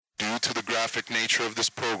graphic nature of this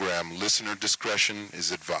program, listener discretion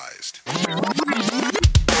is advised.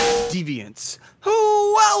 Deviants,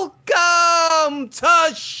 welcome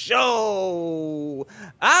to show.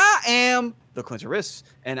 I am the Clintoris,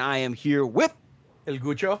 and I am here with El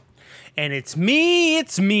Gucho. And it's me,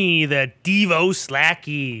 the Devo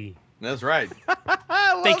Slacky. That's right.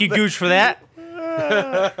 Thank you, Gooch, for that.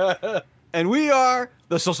 And we are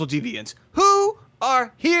the Social Deviants, who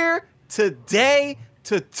are here today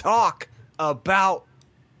to talk about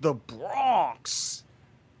the Bronx.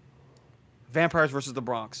 Vampires vs. the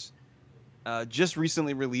Bronx. Just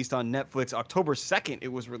recently released on Netflix. October 2nd, it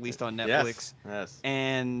was released on Netflix. Yes.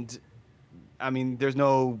 And, I mean,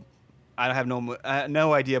 I have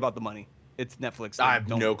no idea about the money. It's Netflix. I have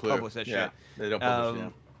no clue. Publish that shit. They don't publish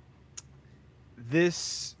it.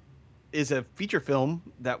 This is a feature film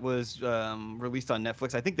that was released on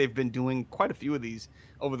Netflix. I think they've been doing quite a few of these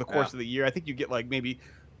over the course of the year. I think you get like maybe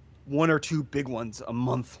one or two big ones a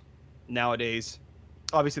month nowadays.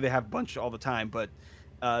 Obviously, they have a bunch all the time, but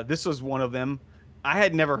this was one of them. I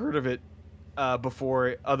had never heard of it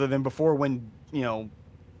before, other than before when,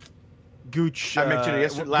 Gooch mentioned it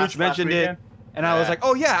yesterday, Gooch mentioned it, and I was like,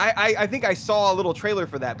 oh yeah, I think I saw a little trailer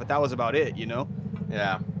for that, but that was about it,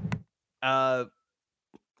 Yeah.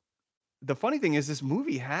 The funny thing is this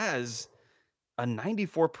movie has a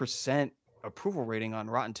 94% approval rating on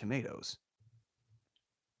Rotten Tomatoes.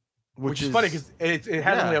 Which is funny because it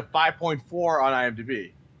has only a 5.4 on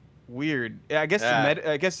IMDb. Weird. I guess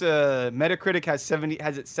Metacritic has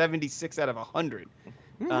it 76 out of 100.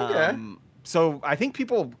 Okay. So I think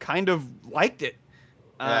people kind of liked it.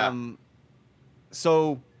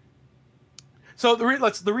 So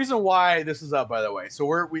the reason why this is up, by the way.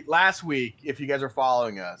 So we last week, if you guys are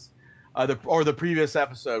following us, the previous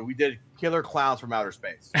episode, we did Killer Clowns from Outer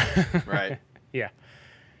Space, right? Yeah.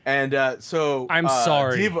 And so I'm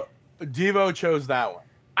sorry, Devo chose that one.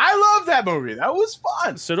 I love that movie. That was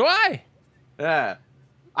fun. So do I. Yeah.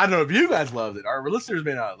 I don't know if you guys loved it. Our listeners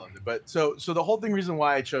may not have loved it, but so the whole reason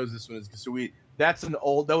why I chose this one is because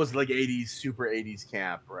that was like 80s, super 80s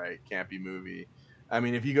camp, right? Campy movie. I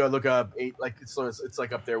mean, if you go look up it's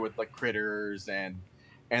like up there with like Critters and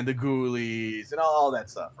the Ghoulies and all that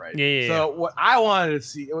stuff, right? Yeah. So what I wanted to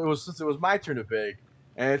see, since it was my turn to pick,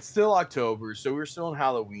 and it's still October, so we're still in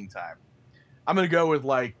Halloween time. I'm gonna go with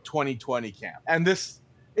like 2020 camp, and this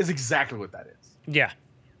is exactly what that is. Yeah.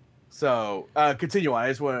 So continue on. I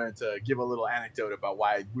just wanted to give a little anecdote about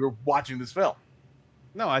why we were watching this film.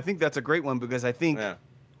 No, I think that's a great one because I think,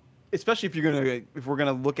 especially if we're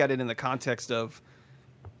gonna look at it in the context of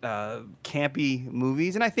campy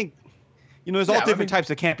movies, and I think there's all different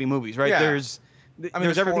types of campy movies, right? Yeah. There's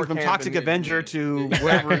everything from Toxic Avenger to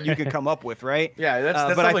whatever you can come up with, right? Yeah,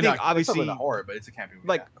 that's but I think not, obviously not horror, but it's a campy movie.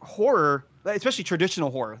 Like horror, especially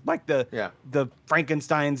traditional horror, like the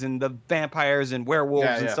Frankensteins and the vampires and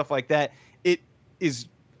werewolves and stuff like that. It is,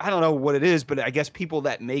 I don't know what it is, but I guess people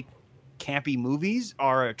that make campy movies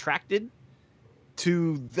are attracted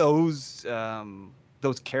to those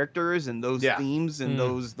characters and those themes and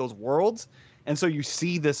those worlds. And so you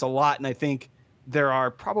see this a lot, and I think there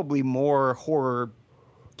are probably more horror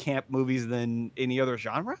camp movies than any other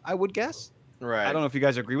genre, I would guess. Right. I don't know if you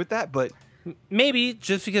guys agree with that, but maybe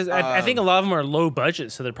just because I think a lot of them are low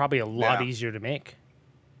budget, so they're probably a lot easier to make.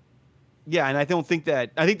 Yeah, and I think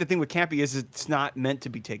the thing with campy is it's not meant to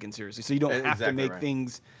be taken seriously, so you don't have to make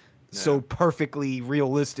things so perfectly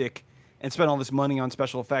realistic and spend all this money on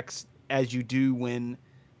special effects as you do when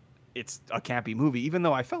it's a campy movie. Even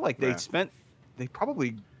though I felt like they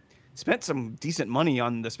probably spent some decent money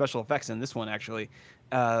on the special effects in this one, actually.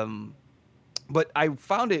 But I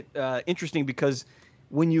found it interesting because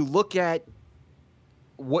when you look at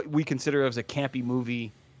what we consider as a campy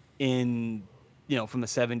movie in, from the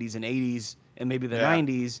 70s and 80s and maybe the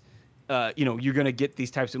 90s, you're going to get these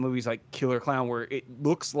types of movies like Killer Clown where it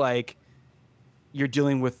looks like you're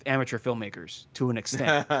dealing with amateur filmmakers to an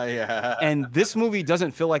extent. And this movie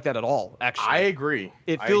doesn't feel like that at all, actually. I agree.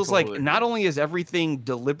 It feels like not only is everything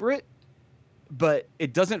deliberate, but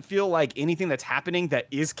it doesn't feel like anything that's happening that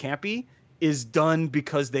is campy is done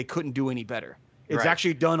because they couldn't do any better. It's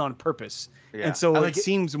actually done on purpose. Yeah. And so it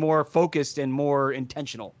seems more focused and more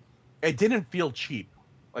intentional. It didn't feel cheap.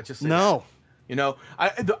 Let's just say no.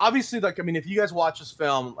 that. Obviously, if you guys watch this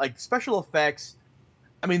film, like special effects,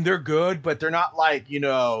 they're good, but they're not like,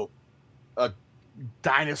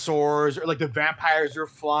 dinosaurs or like the vampires are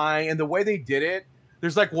flying. And the way they did it,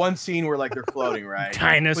 there's like one scene where like they're floating, right?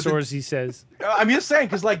 Dinosaurs, he says. I'm just saying,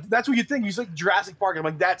 because like that's what you think. You like Jurassic Park. I'm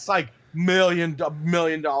like, that's like $1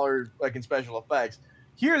 million like in special effects.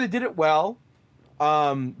 Here they did it well.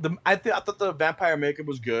 I thought the vampire makeup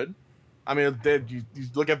was good. I mean, you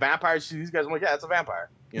look at vampires, see these guys. I'm like, yeah, it's a vampire.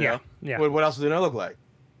 You know? Yeah. What else does it look like?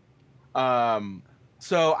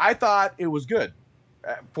 So I thought it was good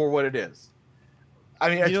for what it is. I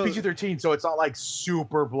mean, it's PG-13, so it's not like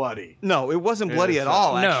super bloody. No, it wasn't bloody at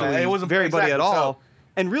all. Actually, it wasn't very bloody at all. So,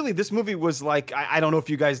 and really, this movie was like, I don't know if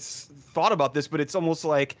you guys thought about this, but it's almost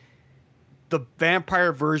like the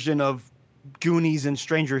vampire version of Goonies and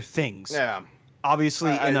Stranger Things. Yeah,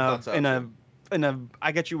 obviously in a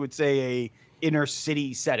I guess you would say a inner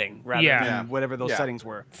city setting rather than whatever those settings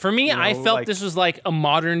were. For me, I felt this was like a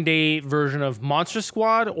modern day version of Monster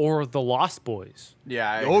Squad or The Lost Boys.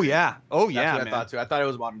 Yeah. That's what I thought too. I thought it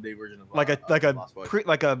was a modern day version of what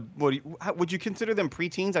would you consider them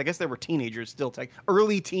preteens? I guess they were teenagers still.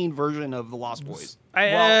 Early teen version of The Lost Boys.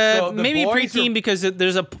 Maybe preteen because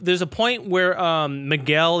there's a point where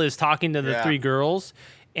Miguel is talking to the three girls.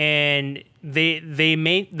 And they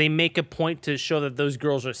make a point to show that those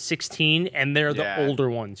girls are 16 and they're the older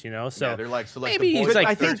ones, you know. So they're like maybe the it's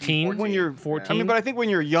like 13 when you're 14. I mean, but I think when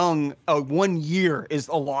you're young, 1 year is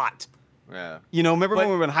a lot. Yeah. You know, remember when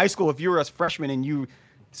we were in high school? If you were a freshman and you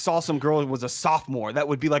saw some girl who was a sophomore, that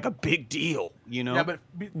would be like a big deal, you know. Yeah, but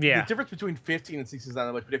the difference between 15 and 16 is not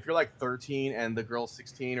that much. But if you're like 13 and the girl's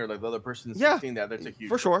 16 or like the other person is 16, that's a huge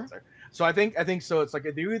for sure. There. So I think so. It's like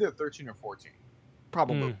they're either 13 or 14.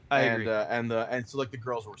 Probably. I agree. And so like the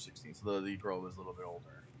girls were 16, so the girl was a little bit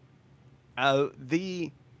older. And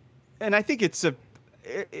I think it's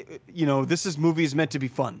this movie is meant to be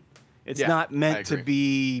fun. It's not meant to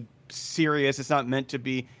be serious. It's not meant to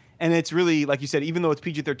be, and it's really, like you said, even though it's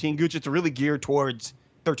PG-13, Gooch, it's really geared towards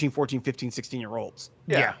 13, 14, 15, 16-year-olds.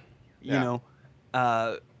 Yeah. You know,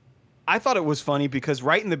 I thought it was funny because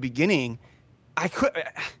right in the beginning,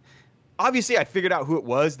 obviously, I figured out who it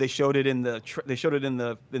was. They showed it in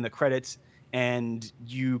the credits, and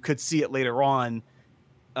you could see it later on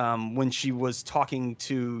when she was talking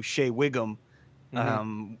to Shea Wiggum.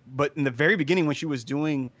 But in the very beginning, when she was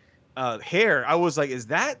doing hair, I was like, "Is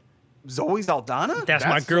that Zoe Saldana?" That's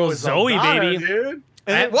my girl Zoe, baby. Dude.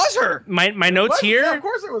 And it was her. My notes here. Yeah, of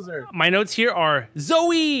course it was her. My notes here are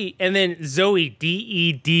Zoe, and then Zoe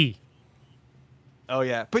Ded. Oh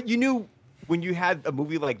yeah, but you knew when you had a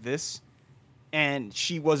movie like this. And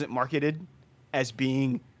she wasn't marketed as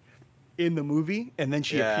being in the movie, and then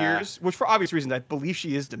she appears, which for obvious reasons, I believe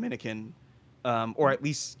she is Dominican, or at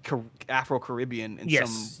least Afro-Caribbean in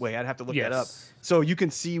some way. I'd have to look that up. So you can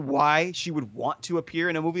see why she would want to appear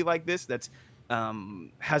in a movie like this that's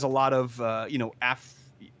has a lot of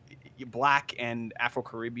Black and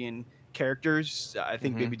Afro-Caribbean characters. I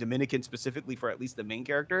think maybe Dominican specifically for at least the main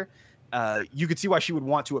character. You could see why she would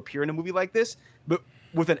want to appear in a movie like this, but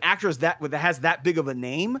with an actress that has that big of a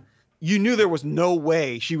name, you knew there was no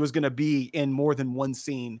way she was going to be in more than one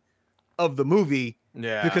scene of the movie.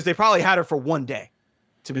 Yeah, because they probably had her for one day,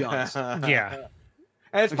 to be honest. Yeah,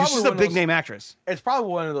 and it's probably she's a big name actress. It's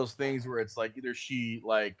probably one of those things where it's like either she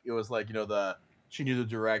she knew the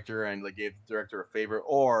director and like gave the director a favor,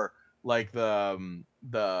 or like the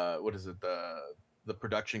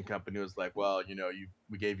production company was like, well, she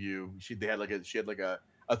had like a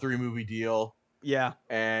 3-movie deal. Yeah,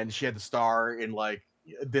 and she had to star in like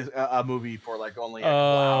a movie for like only 4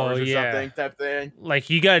 hours or something type thing. Like,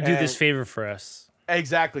 you got to do this favor for us.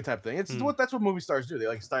 Exactly, type thing. That's what movie stars do.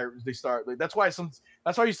 They start. That's why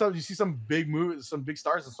you see some big movies, some big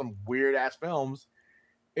stars in some weird ass films,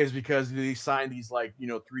 is because they sign these 3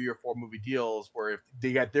 or 4 movie deals where if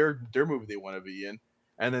they got their movie they want to be in,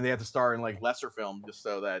 and then they have to star in like lesser film just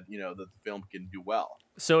so that that the film can do well.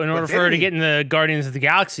 So in order for her to get in the Guardians of the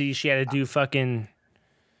Galaxy, she had to do fucking.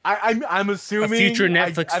 I'm assuming a future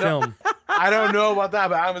Netflix film. I don't know about that,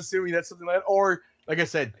 but I'm assuming that's something like that. Or like I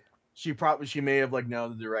said, she may have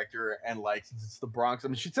known the director and since it's the Bronx. I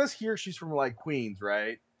mean, she says here she's from Queens,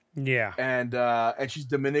 right? Yeah. And she's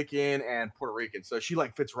Dominican and Puerto Rican, so she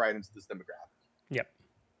fits right into this demographic. Yep.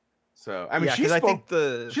 So I mean, she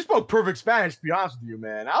spoke perfect Spanish. To be honest with you,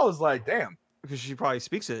 man, I was like, damn. Because she probably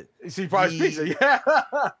speaks it. Yeah.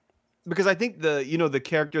 Because I think the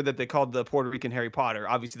character that they called the Puerto Rican Harry Potter,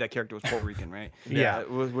 obviously that character was Puerto Rican, right? Yeah.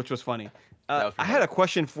 Which was funny. I had a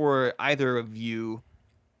question for either of you.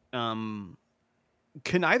 Can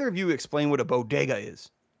either of you explain what a bodega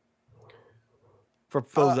is? For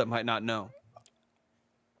those that might not know.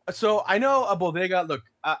 So I know a bodega. Look,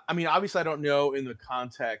 I mean, obviously I don't know in the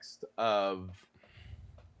context of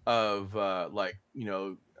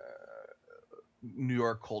New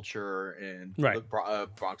York culture and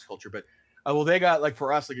Bronx culture, but bodega,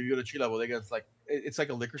 for us, if you go to Chile, bodega is it's like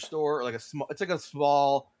a liquor store, or it's like a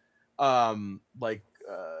small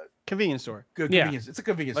convenience store. Good convenience. It's a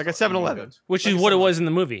convenience like store. A 7-Eleven, which is what it was in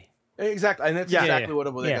the movie. Exactly, and that's exactly what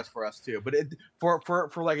a bodega is for us too. But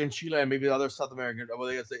for like in Chile and maybe other South American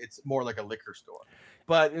bodegas, it's more like a liquor store.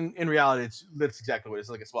 But in reality, that's exactly what it is.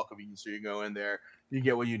 It's like a small convenience store. You go in there, you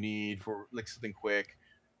get what you need for like something quick,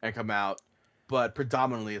 and come out. But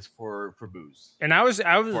predominantly it's for booze. And I was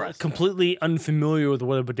completely unfamiliar with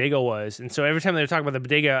what a bodega was. And so every time they were talking about the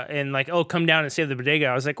bodega and like, oh, come down and save the bodega,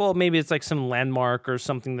 I was like, well, maybe it's like some landmark or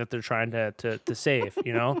something that they're trying to save,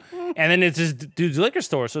 you know? And then it's this dude's liquor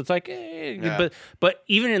store. So it's like, but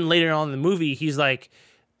even later on in the movie, he's like,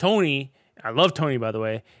 Tony, I love Tony, by the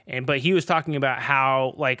way, but he was talking about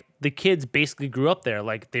how like the kids basically grew up there.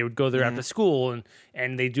 Like they would go there after school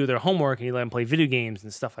and they do their homework and he let them play video games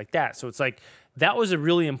and stuff like that. So it's like, that was a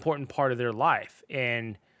really important part of their life.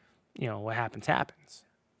 And, you know, what happens.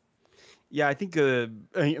 Yeah, I think, I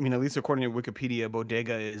mean, at least according to Wikipedia,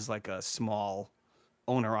 bodega is like a small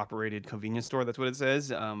owner-operated convenience store. That's what it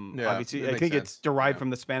says. Obviously, I think it's derived from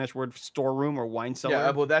the Spanish word storeroom or wine cellar.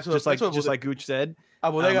 Yeah, well, that's what, just like Gooch said.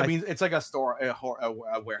 Bodega means it's like a store,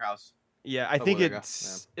 a warehouse. Yeah, I think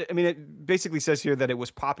it's. Yeah. I mean, it basically says here that it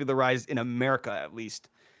was popularized in America, at least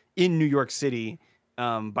in New York City,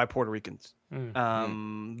 by Puerto Ricans. The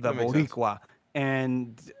Boricua,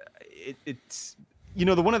 and it's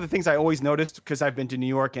one of the things I always noticed because I've been to New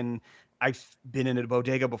York and I've been in a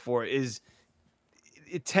bodega before is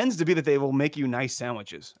it tends to be that they will make you nice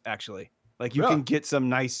sandwiches. Actually, like you can get some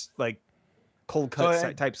nice like cold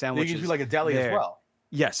cut type sandwiches. They can do like a deli as well.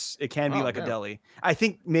 Yes, it can be like a deli. I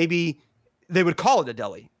think maybe they would call it a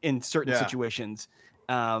deli in certain situations,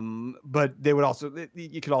 but they would also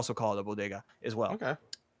you could also call it a bodega as well. Okay.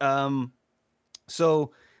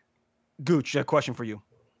 So, Gooch, a question for you.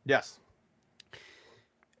 Yes.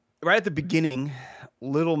 Right at the beginning,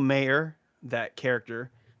 Little Mayor, that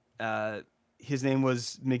character, his name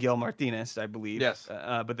was Miguel Martinez, I believe. Yes.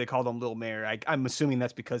 But they called him Little Mayor. I'm assuming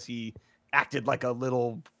that's because he acted like a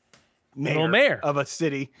little mayor of a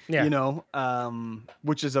city,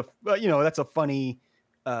 which is that's a funny,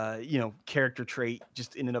 character trait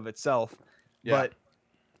just in and of itself. Yeah. But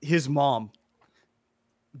his mom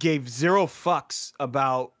gave zero fucks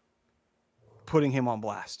about putting him on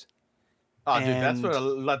blast. Oh, dude, that's what a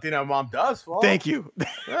Latina mom does. Well, thank you.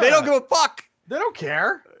 They don't give a fuck. They don't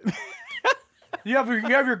care. you have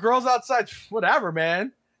your girls outside, whatever,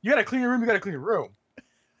 man. You gotta clean your room. You gotta clean your room.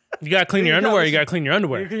 You gotta clean your underwear. You gotta clean your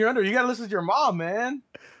underwear. You gotta listen to your mom, man.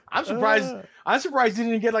 I'm surprised. I'm surprised he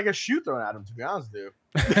didn't get like a shoe thrown at him. To be honest, dude.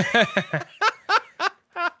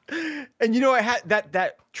 And I had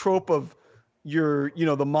that trope of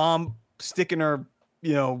the mom sticking her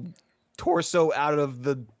torso out of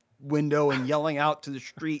the window and yelling out to the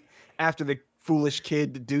street after the foolish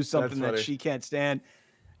kid to do something that she can't stand.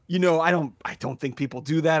 I don't think people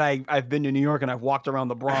do that. I've been to New York and I've walked around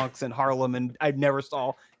the Bronx and Harlem and I never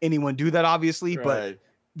saw anyone do that, obviously. Right. But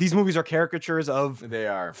these movies are caricatures of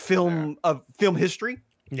film history,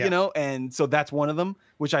 and so that's one of them,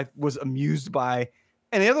 which I was amused by.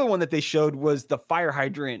 And the other one that they showed was the fire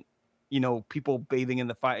hydrant, people bathing in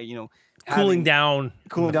the fire, cooling down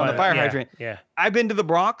the fire hydrant. Yeah. I've been to the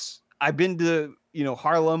Bronx. I've been to,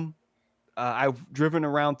 Harlem. I've driven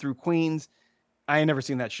around through Queens. I ain't never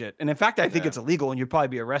seen that shit. And in fact, I think it's illegal and you'd probably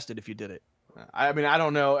be arrested if you did it. I mean, I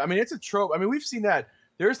don't know. I mean, it's a trope. I mean, we've seen that.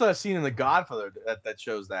 There's a scene in The Godfather that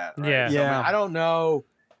shows that. Right? Yeah. So, I mean, I don't know.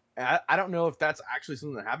 I don't know if that's actually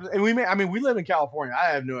something that happens. And we live in California. I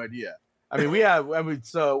have no idea. I mean,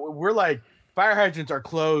 so we're like, fire hydrants are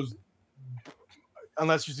closed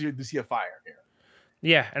unless you see a fire here.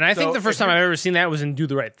 Yeah. And I think the first time I've ever seen that was in Do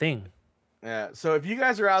the Right Thing. Yeah. So if you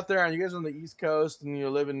guys are out there and you guys are on the East Coast and you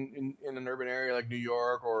live in an urban area like New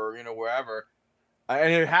York or, wherever,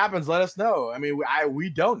 and it happens, let us know. I mean, we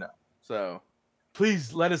don't know. So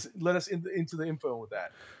please let us into the info with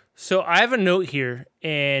that. So I have a note here.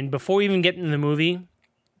 And before we even get into the movie,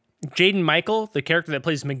 Jaden Michael, the character that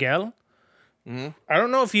plays Miguel, I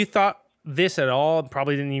don't know if you thought this at all.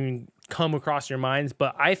 Probably didn't even come across your minds.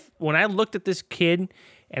 But when I looked at this kid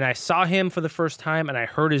and I saw him for the first time and I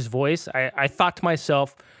heard his voice, I thought to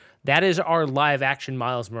myself, that is our live action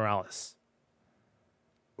Miles Morales.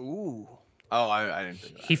 Ooh. Oh, I didn't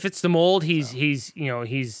think that. He fits the mold. He's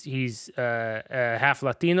half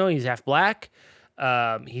Latino. He's half black.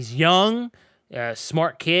 He's young,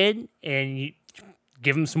 smart kid, and you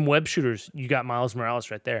give him some web shooters. You got Miles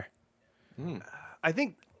Morales right there. I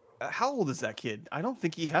think. How old is that kid? I don't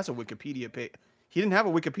think he has a Wikipedia page. He didn't have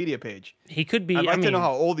a Wikipedia page. He could be. I'd like to know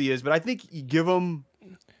how old he is, but I think you give him.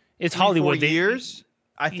 It's Hollywood. Years.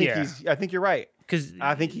 I think you're right. Because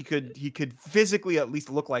I think he could physically at least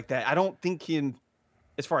look like that. I don't think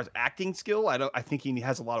as far as acting skill, I think he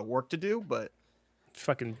has a lot of work to do, but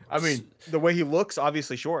Fucking. I mean, the way he looks,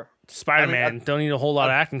 obviously, sure. Spider-Man don't need a whole lot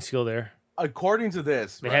of acting skill there. According to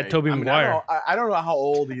this, they had Tobey Maguire. I don't know how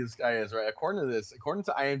old this guy is, right? According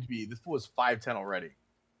to IMDb, this fool was 5'10" already.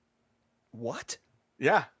 What?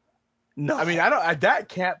 Yeah. No. I mean, that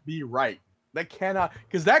can't be right. That cannot,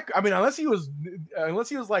 because unless he was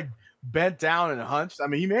like bent down and hunched. I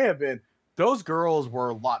mean, he may have been. Those girls were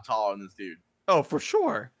a lot taller than this dude. Oh, for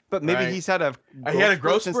sure. But maybe he's had a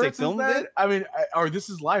growth since they filmed it. I mean, or this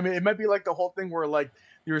is lying. It might be like the whole thing where like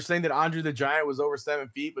you were saying that Andre the Giant was over 7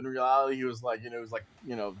 feet, but in reality he was like, he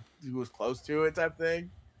was close to it type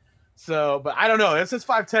thing. So, but I don't know. It says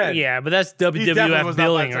 5'10". Yeah, but that's WWF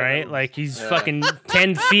billing, right? Like he's fucking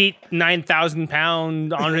 10 feet, 9,000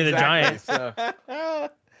 pound Andre the Giant. So.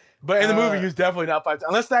 But in the movie, he was definitely not 5'10",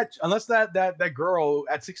 unless that girl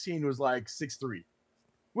at 16 was like 6'3",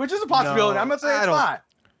 which is a possibility. I'm not saying it's not.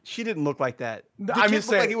 She didn't look like that. I mean,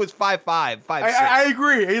 like he was 5'5", 5'6". I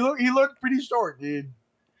agree. He looked pretty short, dude.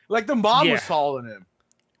 Like the mom was taller than him.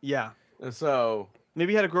 Yeah. So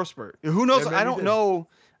maybe he had a growth spurt. Who knows? I don't know.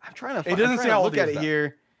 I'm trying to. It doesn't say how look at it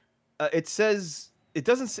here. It says it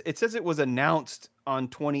doesn't. It says it was announced on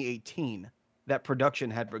 2018 that production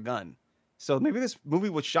had begun. So maybe this movie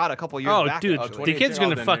was shot a couple years back. Oh, dude, the kid's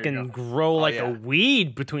gonna fucking grow like a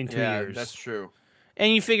weed between 2 years. That's true.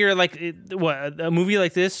 And you figure, like, a movie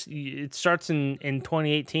like this, it starts in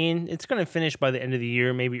 2018. It's going to finish by the end of the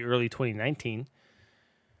year, maybe early 2019.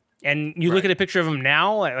 And you look at a picture of him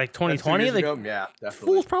now, like 2020, like, yeah, definitely.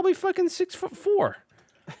 Fool's probably fucking 6'4".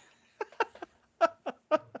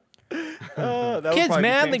 Kids,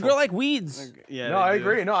 man, they grow like weeds. Yeah, no, I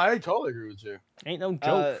agree. No, I totally agree with you. Ain't no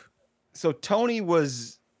joke. So Tony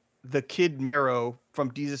was the Kid Mero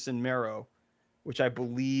from Desus and Mero, which I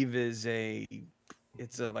believe is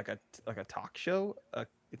like a talk show.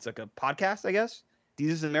 It's like a podcast, I guess.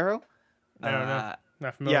 Desus and Mero. I don't know.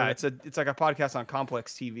 Not familiar. Yeah, it's like a podcast on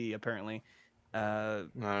Complex TV. Apparently, I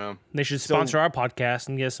don't know. They should sponsor our podcast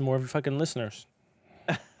and get some more fucking listeners.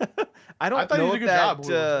 I thought you did a good job.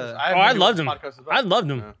 I loved him. I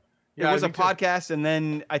loved him. Yeah, it was a podcast, and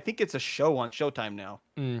then I think it's a show on Showtime now.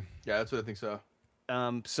 Yeah, that's what I think so.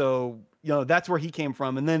 So that's where he came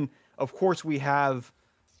from, and then of course we have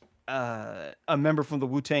a member from the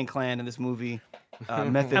Wu-Tang Clan in this movie,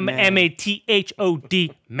 Method I'm Man.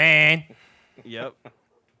 MATHOD man. Yep.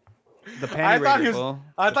 The I thought he was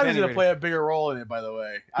going to play a bigger role in it. By the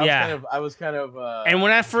way, I was kind of. And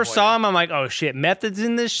when I first saw him, I'm like, "Oh shit, Method's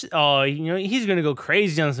in this. He's going to go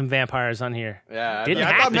crazy on some vampires on here." Yeah,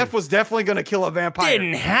 I thought Meth was definitely going to kill a vampire.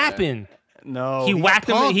 Didn't happen. Yeah. No, he whacked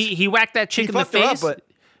him. He whacked that chick in the face. But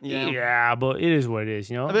but it is what it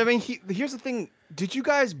is. I mean, here's the thing. Did you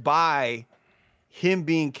guys buy him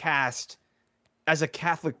being cast as a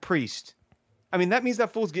Catholic priest? I mean, that means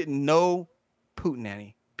that fool's getting no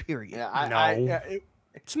Pootenanny. Period. Yeah,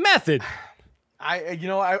 it's Method. I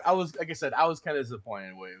was, like I said, I was kind of disappointed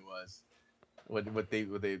in what it was, what they,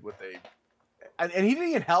 and he didn't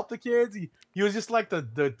even help the kids. He was just like the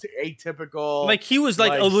atypical, like he was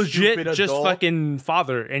like a legit just fucking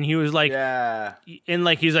father, and he was like, and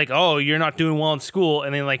like he's like, oh, you're not doing well in school,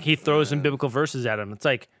 and then like he throws some biblical verses at him. It's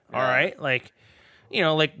like, all right, like.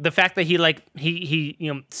 Like the fact that he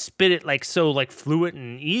spit it like so like fluent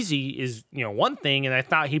and easy is one thing, and I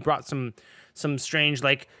thought he brought some strange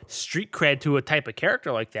like street cred to a type of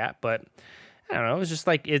character like that, but I don't know. It's just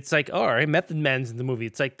like all right, Method Man's in the movie.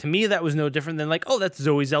 It's like to me that was no different than like, oh, that's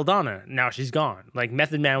Zoe Saldana. Now she's gone. Like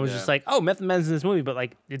Method Man was just like, oh, Method Man's in this movie, but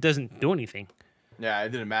like it doesn't do anything. Yeah,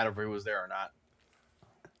 it didn't matter if he was there or not.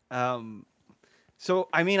 So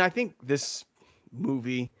I mean, I think this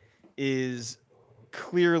movie is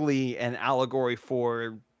clearly an allegory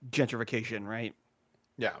for gentrification, right?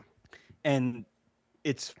 Yeah. And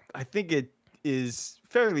I think it is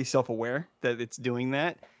fairly self-aware that it's doing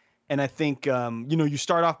that. And I think, you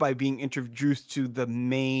start off by being introduced to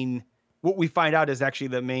what we find out is actually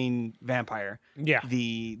the main vampire. Yeah.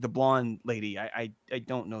 The blonde lady. I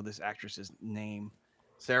don't know this actress's name.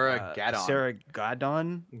 Sarah Gadon. Sarah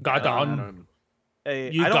Gadon. Gadon.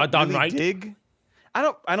 You got really right.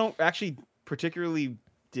 I don't actually particularly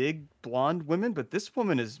dig blonde women, but this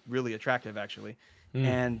woman is really attractive actually.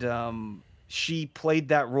 And she played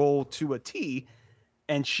that role to a T,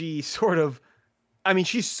 and she sort of, I mean,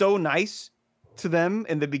 she's so nice to them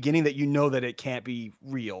in the beginning that that it can't be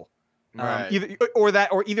real. Right. Either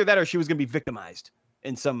that or she was going to be victimized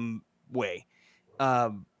in some way.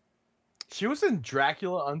 She was in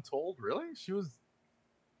Dracula Untold, really? She was,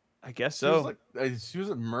 I guess so. She was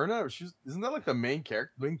at Myrna. Isn't that like the main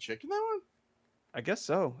character, main chick in that one? I guess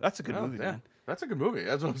so. That's a good movie, man. That's a good movie.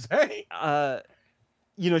 That's what I'm saying.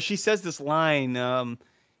 she says this line,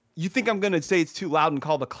 you think I'm going to say it's too loud and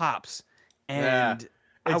call the cops. And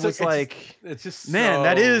I was like, it's just man,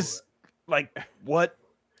 that is like what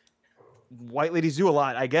white ladies do a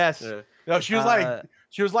lot, I guess. Yeah. No, she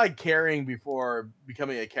was like caring before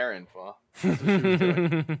becoming a Karen.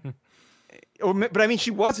 But I mean,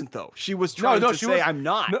 she wasn't though. She was trying to say, I'm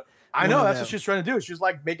not. No, I know that's what she was trying to do. She was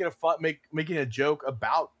like making a joke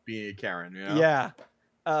about being a Karen. You know? Yeah.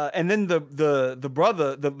 And then the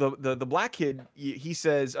brother, the black kid, he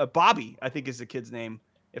says, Bobby, I think is the kid's name,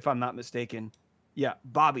 if I'm not mistaken. Yeah,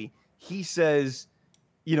 Bobby. He says,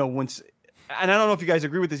 and I don't know if you guys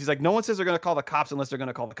agree with this. He's like, no one says they're going to call the cops unless they're going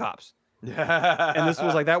to call the cops. And this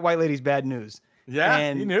was like, that white lady's bad news. Yeah,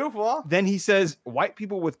 and he knew. Well. Then he says, white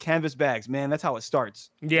people with canvas bags. Man, that's how it starts.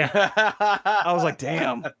 Yeah. I was like,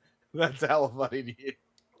 damn. That's hella funny to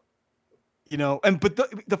you. But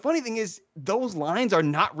the funny thing is, those lines are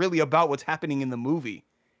not really about what's happening in the movie.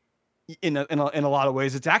 In a lot of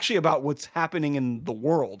ways, it's actually about what's happening in the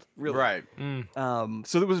world, really. Right.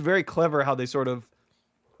 So it was very clever how they sort of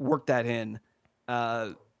worked that in.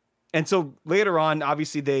 And so later on,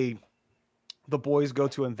 obviously the boys go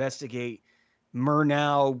to investigate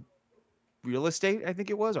Murnau real estate, I think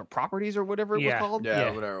it was, or properties or whatever it was called.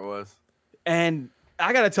 Yeah, whatever it was. And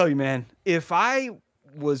I got to tell you, man, if I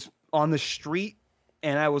was on the street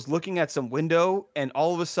and I was looking at some window and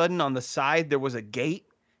all of a sudden on the side there was a gate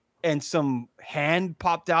and some hand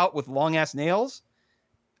popped out with long ass nails,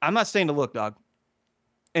 I'm not staying to look, dog.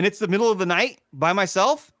 And it's the middle of the night by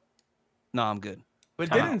myself. No, I'm good. But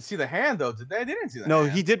they didn't see the hand though, did they? They didn't see the hand. No,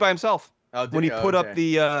 he did by himself. Oh, when he put up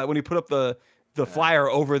the flyer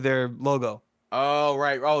over their logo. Oh,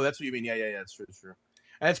 right. Oh, that's what you mean. Yeah. It's true.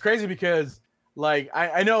 And it's crazy because, like,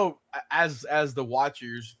 I know as the watcher,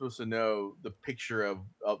 you're supposed to know the picture of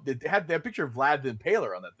they had that picture of Vlad the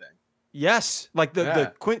Impaler on that thing. Yes, like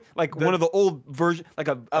one of the old version, like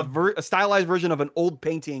a stylized version of an old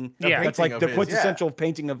painting. Yeah, that's like the quintessential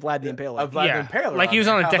painting of Vlad the Impaler. Of Vlad the Impaler, like he was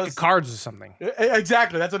on a deck of cards or something.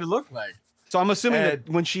 Exactly, that's what it looked like. So I'm assuming that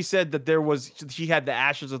when she said that she had the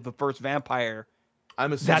ashes of the first vampire,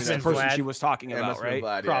 I'm assuming that's the person she was talking about,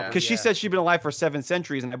 right? Because she said she'd been alive for 7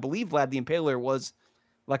 centuries, and I believe Vlad the Impaler was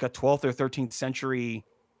like a 12th or 13th century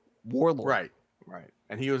warlord. Right.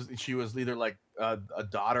 And she was either like a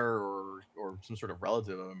daughter or some sort of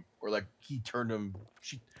relative of him, or like he turned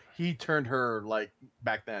her like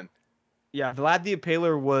back then. Yeah, Vlad the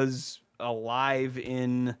Impaler was alive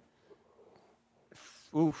in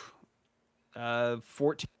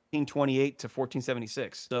 1428 to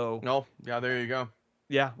 1476. So there you go.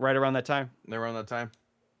 Yeah, right around that time.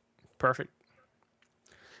 Perfect.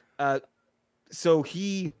 So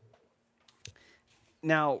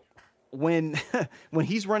when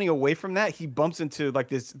he's running away from that, he bumps into like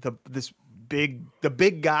the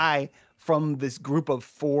big guy from this group of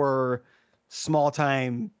 4 small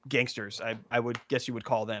time gangsters. I would guess you would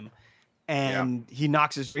call them. And he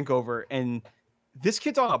knocks his drink over, and this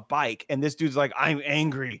kid's on a bike, and this dude's like, I'm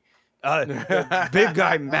angry. Big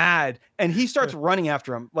guy mad. And he starts running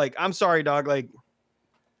after him. Like, I'm sorry, dog. Like,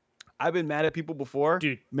 I've been mad at people before.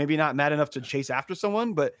 Dude. Maybe not mad enough to chase after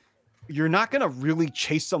someone, but you're not going to really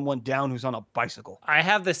chase someone down who's on a bicycle. I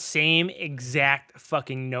have the same exact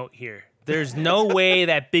fucking note here. There's no way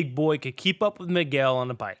that big boy could keep up with Miguel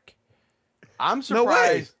on a bike. I'm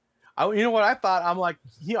surprised. You know what I thought? I'm like,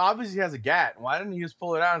 he obviously has a gat. Why didn't he just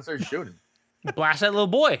pull it out and start shooting? Blast that little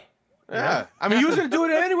boy. Yeah. I mean, he was going to do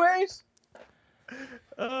it anyways.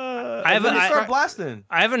 Start blasting.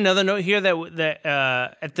 I have another note here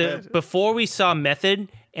that before we saw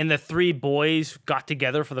Method and the 3 boys got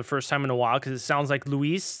together for the first time in a while, because it sounds like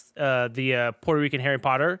Luis, the Puerto Rican Harry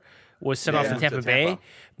Potter, was sent off to Tampa Bay.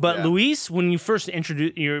 But Luis, when you first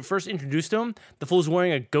introduced him, the fool's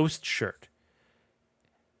wearing a Ghost shirt.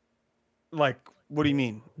 Like, what do you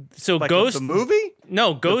mean? So like Ghost, the movie?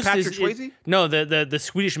 No, Ghost Patrick Swayze? No, the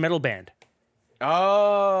Swedish metal band.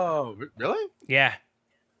 Oh, really? Yeah.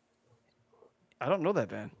 I don't know that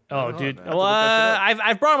band. Oh, dude. Well,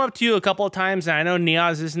 I've brought them up to you a couple of times, and I know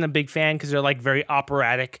Niaz isn't a big fan because they're like very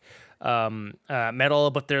operatic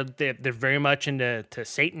metal, but they're very much into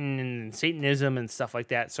Satan and Satanism and stuff like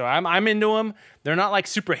that. So I'm into them. They're not like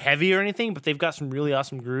super heavy or anything, but they've got some really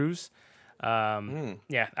awesome grooves.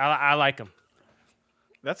 Yeah, I like them.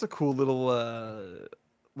 That's a cool little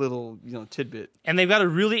tidbit. And they've got a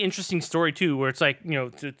really interesting story too, where it's like,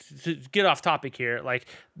 to get off topic here, like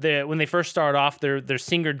when they first start off, their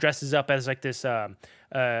singer dresses up as like this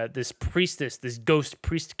priestess, this ghost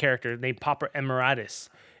priest character named Papa Emeritus.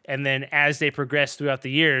 And then as they progress throughout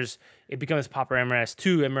the years, it becomes Papa Emeritus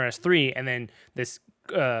 2, Emeritus 3, and then this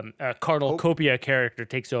Cornucopia character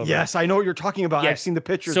takes over. Yes, I know what you're talking about. Yes. I've seen the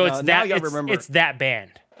pictures. So it's now remember. It's that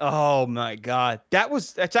band. Oh my god,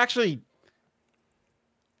 that's actually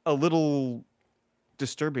a little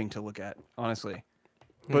disturbing to look at, honestly,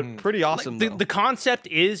 but pretty awesome. Like the concept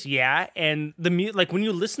is and the like when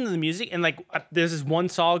you listen to the music and like there's this one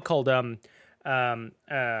song called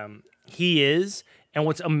He Is. And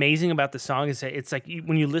what's amazing about the song is that it's like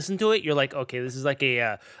when you listen to it, you're like, okay, this is like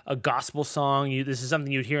a gospel song. This is something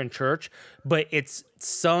you'd hear in church, but it's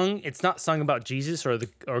sung. It's not sung about Jesus or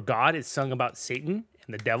God. It's sung about Satan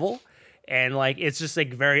and the devil, and like it's just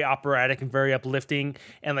like very operatic and very uplifting.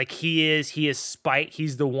 And like he is spite.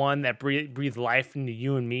 He's the one that breathed life into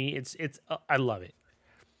you and me. It's I love it.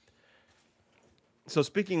 So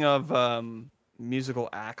speaking of musical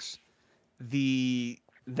acts,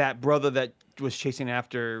 that brother that was chasing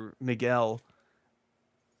after Miguel,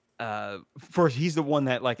 first he's the one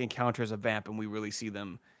that like encounters a vamp, and we really see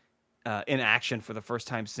them in action for the first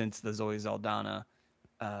time since the Zoe Saldana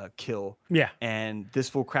kill. Yeah. And this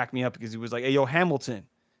fool cracked me up because he was like, "Hey, yo, Hamilton,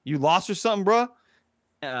 you lost or something, bro?"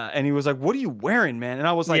 And he was like, "What are you wearing, man?" And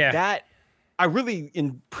I was like, that I really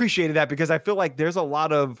appreciated that because I feel like there's a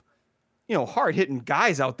lot of, hard-hitting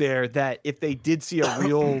guys out there that if they did see a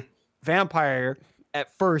real vampire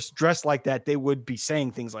at first dressed like that, they would be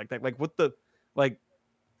saying things like that. Like, what the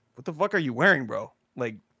fuck are you wearing, bro?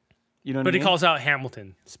 Like, you know what I mean? But he calls out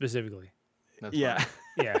Hamilton specifically. That's yeah.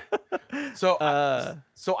 So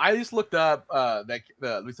I just looked up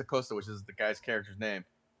the Luis Acosta, which is the guy's character's name,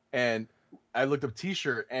 and I looked up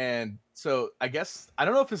T-shirt, and so I guess I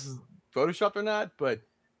don't know if this is photoshopped or not, but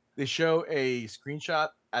they show a screenshot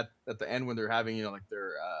at the end when they're having like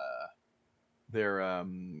their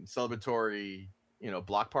celebratory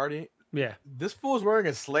block party. Yeah, this fool is wearing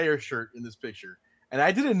a Slayer shirt in this picture, and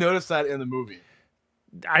I didn't notice that in the movie.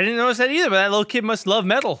 I didn't notice that either, but that little kid must love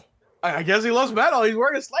metal. I guess he loves metal. He's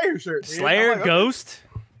wearing a Slayer shirt. Slayer, like, Ghost.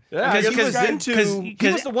 Okay. Yeah, because he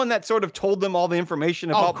was the one that sort of told them all the information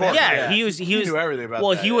about. He knew everything about.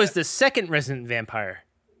 Well, he was the second resident vampire.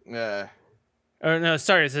 Yeah. Or no,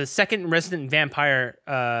 sorry, it's the second resident vampire.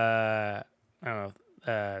 I don't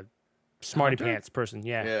know, smarty pants person.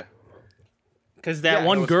 Yeah. Yeah. Because that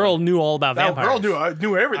one girl knew all about vampires. That girl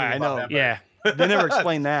knew everything. I know. Yeah. They never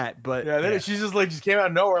explained that, but she's just came out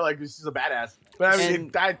of nowhere like she's a badass. But I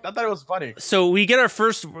mean, I thought it was funny. So we get our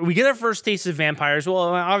first taste of vampires. Well,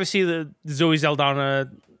 obviously the Zoe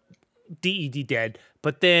Saldana, DED dead,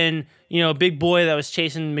 but then big boy that was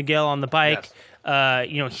chasing Miguel on the bike.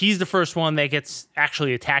 Yes. He's the first one that gets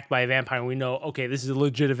actually attacked by a vampire. And we know, okay, this is a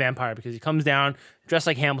legit vampire because he comes down dressed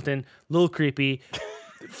like Hamilton, a little creepy,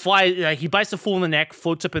 he bites the fool in the neck,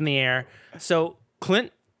 floats up in the air. So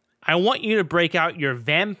Clint, I want you to break out your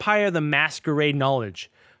Vampire the Masquerade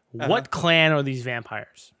knowledge. What clan are these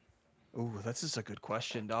vampires? Ooh, that's just a good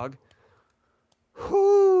question, dog.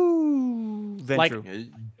 Whoo, Ventrue. Like,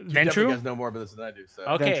 Ventrue? You guys know more about this than I do. So.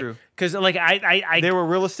 Okay, because like I they were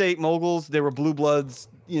real estate moguls. They were blue bloods.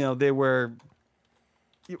 They were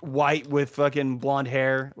white with fucking blonde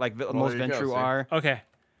hair, like most Ventrue are. Okay,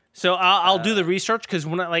 so I'll do the research because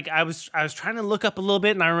when I was trying to look up a little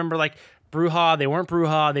bit, and I remember like Brujah. They weren't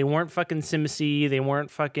Brujah. They weren't fucking Simici. They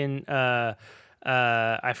weren't fucking.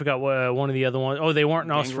 I forgot what one of the other ones. Oh, they weren't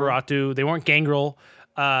Nosferatu. They weren't Gangrel.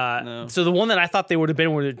 No. So the one that I thought they would have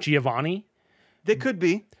been were Giovanni. They could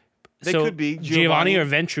be. They could be Giovanni or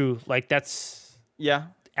Ventrue. Like that's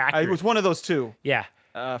accurate. It was one of those two. Yeah,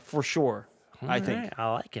 for sure. I think.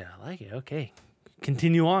 I like it. Okay,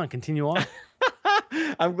 continue on.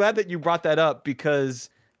 I'm glad that you brought that up because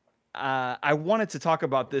I wanted to talk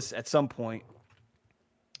about this at some point.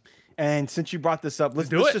 And since you brought this up, let's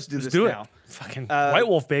just do this now. Fucking White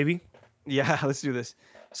Wolf, baby. Yeah, let's do this.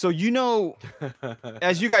 So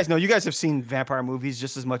as you guys know, you guys have seen vampire movies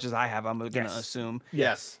just as much as I have, I'm going to assume.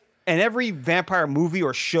 Yes. And every vampire movie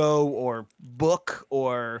or show or book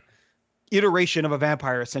or iteration of a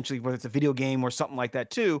vampire, essentially, whether it's a video game or something like that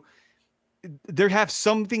too, they have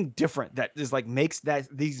something different that is like makes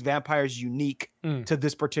these vampires unique to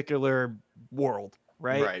this particular world,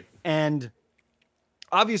 right? Right. And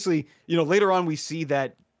obviously, later on we see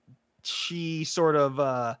that she sort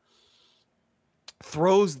of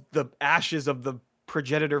throws the ashes of the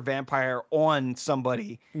progenitor vampire on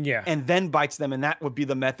somebody and then bites them, and that would be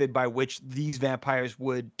the method by which these vampires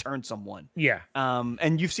would turn someone.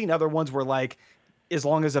 And you've seen other ones where like as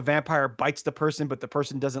long as a vampire bites the person but the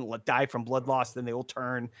person doesn't die from blood loss, then they will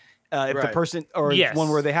turn. If the person, or one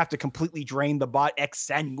where they have to completely drain the body,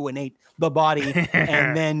 exsanguinate the body,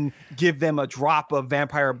 and then give them a drop of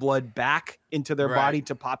vampire blood back into their body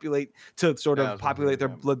to populate their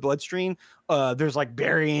bloodstream. There's like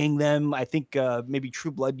burying them. I think maybe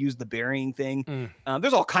True Blood used the burying thing.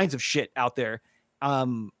 There's all kinds of shit out there.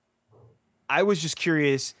 I was just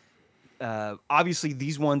curious. Obviously,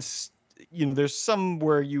 these ones, there's some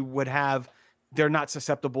where you would have, they're not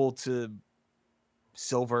susceptible to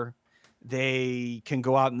silver. They can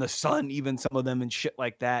go out in the sun, even some of them, and shit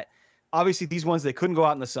like that. Obviously, these ones, they couldn't go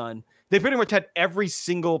out in the sun. They pretty much had every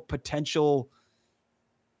single potential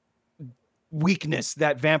weakness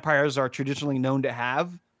that vampires are traditionally known to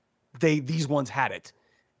have. These ones had it.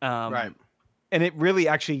 And it really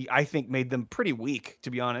actually, I think, made them pretty weak,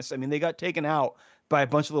 to be honest. I mean, they got taken out by a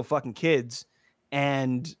bunch of little fucking kids.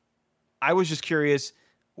 And I was just curious,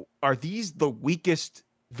 are these the weakest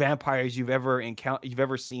vampires you've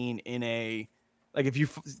ever seen in a, like, if you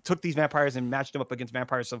took these vampires and matched them up against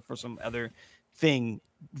vampires for some other thing,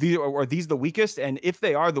 are these the weakest? And if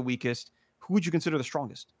they are the weakest, who would you consider the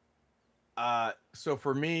strongest? So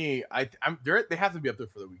for me, they have to be up there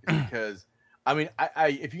for the weakest because I mean,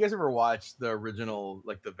 if you guys ever watched the original,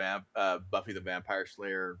 like the Buffy the Vampire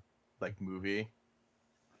Slayer like movie,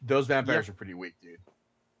 those vampires are pretty weak, dude.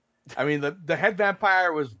 I mean, the head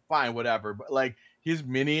vampire was fine, whatever, but like his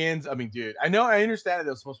minions, I mean, dude, I understand that it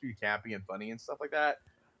was supposed to be campy and funny and stuff like that,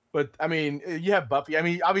 but I mean, you have Buffy. I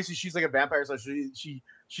mean, obviously she's like a vampire, so she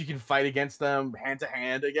can fight against them hand to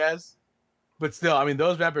hand, I guess. But still, I mean,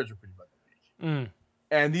 those vampires are pretty fucking weak.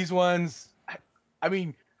 And these ones, I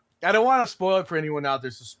mean, I don't want to spoil it for anyone out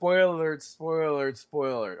there. So spoiler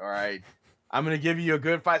alert. All right. I'm going to give you a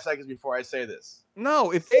good 5 seconds before I say this.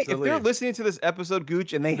 No, if they're listening to this episode,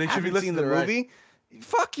 Gooch, and they haven't seen the movie,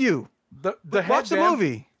 fuck you. Watch the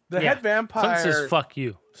movie. The head vampire says fuck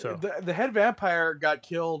you. So the head vampire got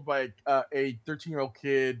killed by a 13-year-old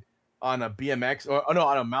kid on a BMX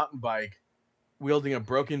on a mountain bike, wielding a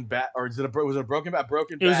broken bat, or was it a broken bat?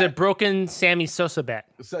 It was a broken Sammy Sosa bat.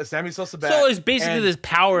 Sammy Sosa bat. So it was basically this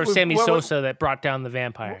power of Sammy Sosa that brought down the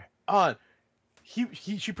vampire.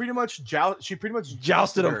 She pretty much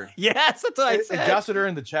jousted him. Yes, that's what I said. Jousted her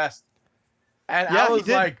in the chest. And I was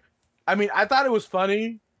like, I mean, I thought it was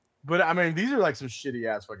funny, but I mean, these are like some shitty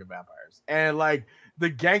ass fucking vampires. And like the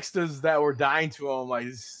gangsters that were dying to them, like,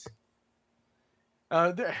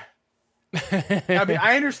 I mean,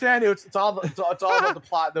 I understand it's all about the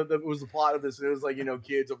plot. It was the plot of this. It was like,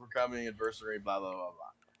 kids overcoming adversity, blah blah blah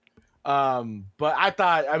blah. But I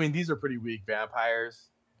thought, I mean, these are pretty weak vampires,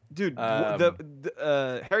 dude.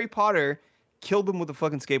 The Harry Potter killed them with a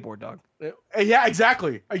fucking skateboard, dog. Yeah,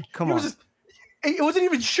 exactly. Come on, it wasn't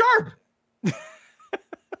even sharp.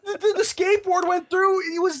 The skateboard went through.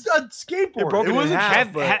 It was a skateboard. It wasn't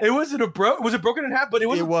half. Was it broken in half? But it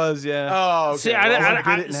was. It was, yeah. Oh,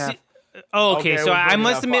 okay. See, okay, so I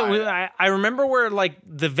must admit, I remember where like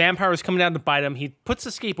the vampire was coming down to bite him. He puts the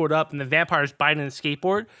skateboard up, and the vampire's biting the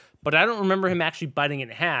skateboard. But I don't remember him actually biting it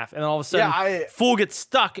in half. And all of a sudden, Fool gets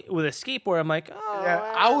stuck with a skateboard. I'm like, oh.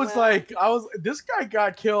 Yeah, I was. This guy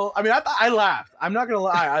got killed. I mean, I laughed. I'm not gonna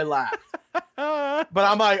lie, I laughed. But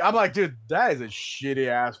I'm like, dude, that is a shitty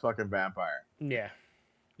ass fucking vampire. Yeah.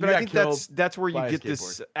 But I think that's where you get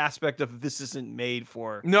this aspect of this isn't made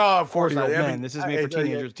for. No, of course not. Men. This is made for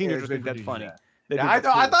teenagers. Teenagers think that's funny. Yeah, I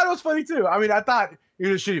thought it was funny too. I mean, I thought he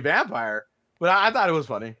was a shitty vampire, but I thought it was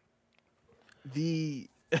funny.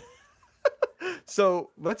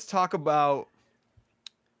 So let's talk about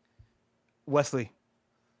Wesley.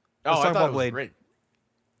 Let's talk about Blade. Great.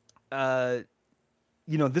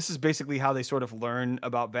 This is basically how they sort of learn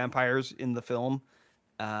about vampires in the film,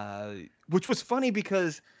 which was funny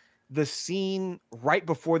because the scene right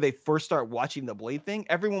before they first start watching the Blade thing,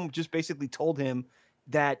 everyone just basically told him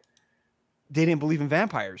that they didn't believe in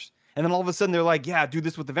vampires. And then all of a sudden they're like, yeah, do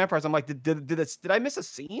this with the vampires. I'm like, did I miss a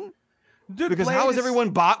scene? Dude, because Blade how is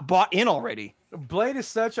everyone bought in already? Blade is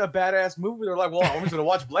such a badass movie. They're like, well, I'm just going to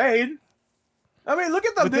watch Blade. I mean, look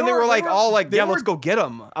at them. But then they were let's go get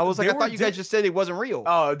him. I was like, I thought you guys just said it wasn't real.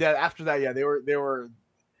 Oh, yeah. After that, yeah, they were.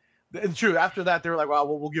 It's true. After that, they were like, well,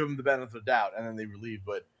 we'll give them the benefit of the doubt, and then they were leave.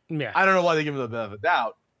 But yeah, I don't know why they give them the benefit of the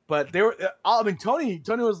doubt. But they were. I mean, Tony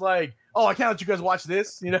was like, oh, I can't let you guys watch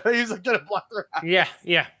this. He was like trying to block their eyes.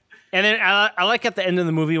 Yeah. And then I like at the end of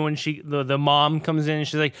the movie when the mom comes in and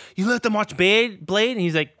she's like, you let them watch Blade? And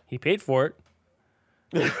he's like, he paid for it.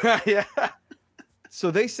 Yeah.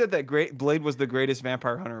 So they said that Blade was the greatest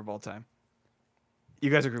vampire hunter of all time. You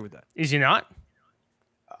guys agree with that? Is he not?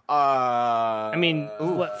 I mean,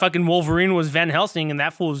 fucking Wolverine was Van Helsing, and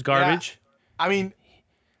that fool was garbage. Yeah. I mean,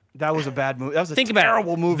 That was a bad movie. That was a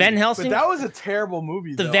terrible movie. Van Helsing. But that was a terrible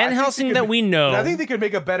movie. The Van Helsing that we know. I think they could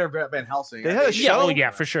make a better Van Helsing. They had a show.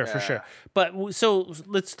 For sure. But so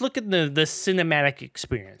let's look at the cinematic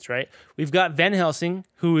experience, right? We've got Van Helsing,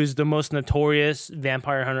 who is the most notorious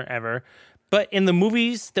vampire hunter ever. But in the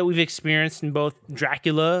movies that we've experienced in both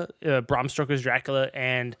Dracula, Bram Stoker's Dracula,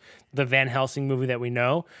 and the Van Helsing movie that we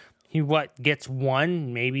know, he gets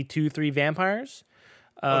 1, maybe 2, 3 vampires.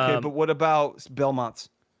 Okay, but what about Belmonts?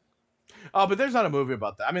 Oh, but there's not a movie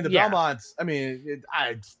about that. I mean, the Belmonts. I mean,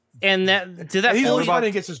 and that did that. He's only fighting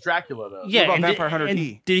against his Dracula though. Yeah, what about Vampire Hunter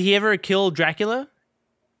D? Did he ever kill Dracula?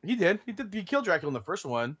 He did. He killed Dracula in the first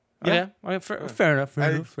one. Yeah. Fair enough.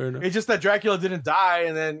 It's just that Dracula didn't die,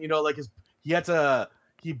 and then I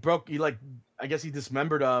guess he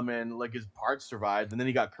dismembered him, and like his parts survived, and then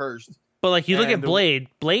he got cursed. But like you look at Blade.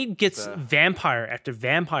 Blade gets vampire after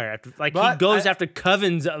vampire after he goes after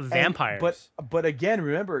covens of vampires. But again,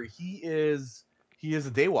 remember he is a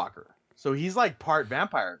daywalker, so he's like part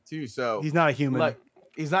vampire too. So he's not a human. Like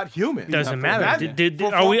he's not human. Doesn't matter.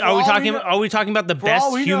 Are we talking about the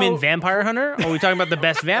best human vampire hunter? Or are we talking about the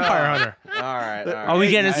best vampire hunter? All right. Are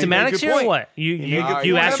we getting semantics here or what?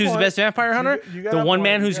 You asked who's the best vampire hunter? The one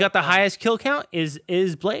man who's got the highest kill count is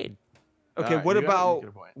Blade. Okay, what about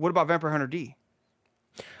Vampire Hunter D?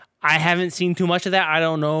 I haven't seen too much of that. I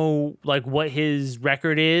don't know like what his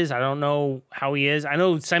record is. I don't know how he is. I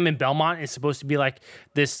know Simon Belmont is supposed to be like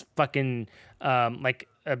this fucking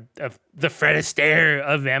the Fred Astaire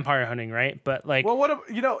of vampire hunting, right? But like, well,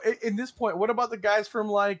 in this point, what about the guys from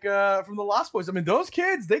the Lost Boys? I mean, those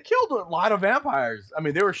kids, they killed a lot of vampires. I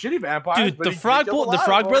mean, they were shitty vampires. Dude, the Frog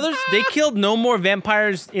Brothers, they killed no more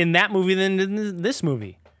vampires in that movie than in this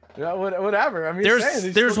movie. Yeah, whatever. I mean,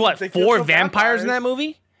 there's 4 vampires in that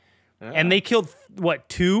movie, and they killed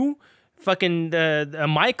 2. Fucking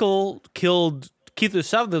Michael killed Kiefer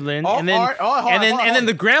Sutherland, and then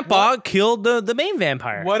the grandpa killed the main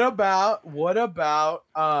vampire. What about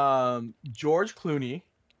George Clooney's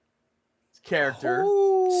character?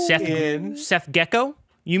 Seth Gecko?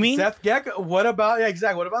 You mean Seth Gecko? What about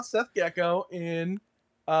What about Seth Gecko in?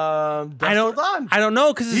 I don't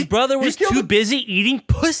know because his brother was too busy eating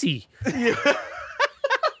pussy. They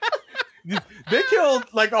killed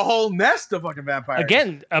like a whole nest of fucking vampires.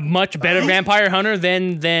 Again, a much better vampire hunter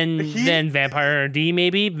than Vampire D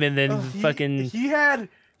maybe. He had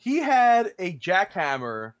a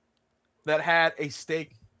jackhammer that had a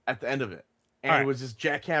stake at the end of it, and it was just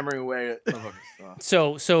jackhammering away at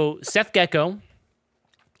So Seth Gecko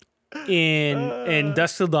in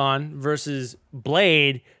Dusk Till Dawn versus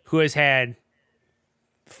Blade, who has had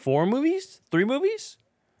 3 movies?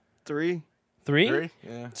 3. 3?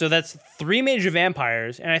 Yeah. So that's 3 major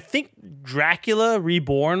vampires, and I think Dracula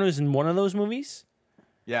Reborn was in one of those movies.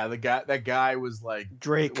 Yeah, that guy was like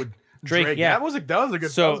Drake. Drake, yeah, that was a good.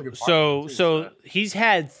 So he's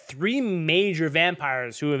had 3 major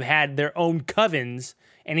vampires who have had their own covens.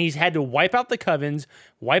 And he's had to wipe out the covens,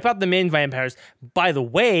 wipe out the main vampires. By the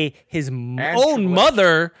way, his own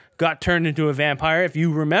mother got turned into a vampire, if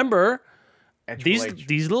you remember.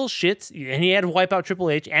 These little shits, and he had to wipe out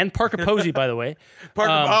Triple H and Parker Posey, by the way.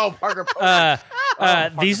 Parker Posey.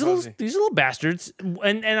 These little bastards.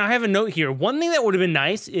 And I have a note here. One thing that would have been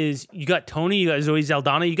nice is you got Tony, you got Zoe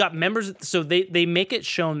Saldana, you got members. So they make it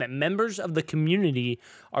shown that members of the community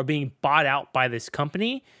are being bought out by this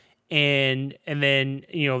company. And then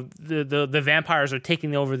the vampires are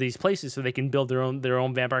taking over these places so they can build their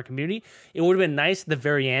own vampire community. It would have been nice at the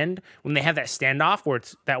very end when they have that standoff where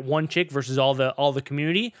it's that one chick versus all the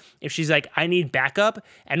community. If she's like, I need backup,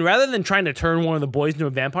 and rather than trying to turn one of the boys into a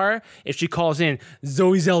vampire, if she calls in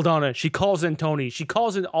Zoe Saldana, she calls in Tony, she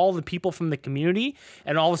calls in all the people from the community,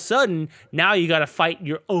 and all of a sudden now you got to fight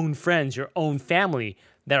your own friends, your own family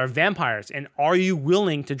that are vampires, and are you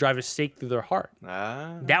willing to drive a stake through their heart?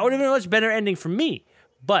 That would have been a much better ending for me.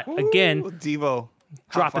 But again, Devo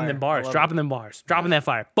dropping them bars, dropping that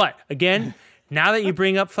fire. But again, now that you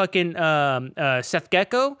bring up fucking Seth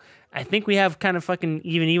Gecko, I think we have kind of fucking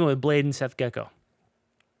even with Blade and Seth Gecko.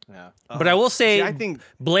 Yeah. But I will say, I think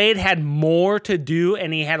Blade had more to do,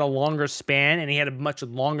 and he had a longer span, and he had a much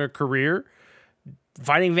longer career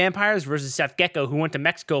fighting vampires versus Seth Gecko, who went to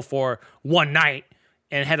Mexico for one night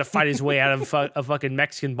and had to fight his way out of a fucking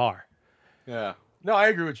Mexican bar. Yeah. No, I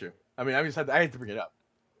agree with you. I mean, I had to bring it up.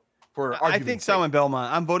 I think Simon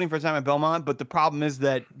Belmont. I'm voting for Simon Belmont, but the problem is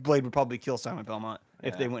that Blade would probably kill Simon Belmont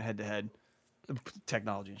if they went head to head.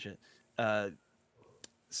 Technology and shit.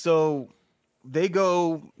 So they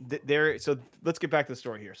go there. So let's get back to the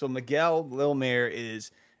story here. So Miguel Lil Mayor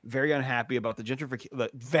is very unhappy about the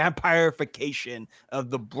vampirification of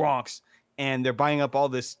the Bronx. and they're buying up all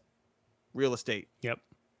this real estate. Yep.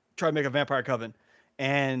 Try to make a vampire coven,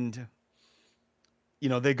 and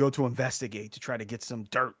they go to investigate to try to get some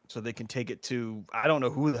dirt so they can take it to, I don't know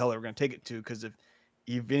who the hell they're going to take it to, because if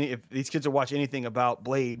these kids are watching anything about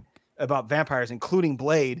Blade, about vampires, including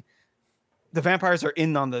Blade, the vampires are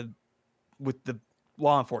in with the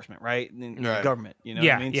law enforcement, right? And the government, what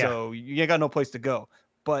I mean? Yeah. So you ain't got no place to go,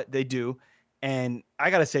 but they do. And I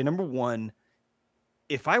got to say, number one,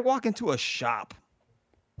 if I walk into a shop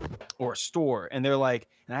or a store and they're like,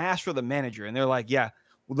 and I ask for the manager and they're like, yeah,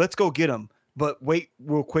 well, let's go get them. But wait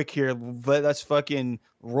real quick here. Let's fucking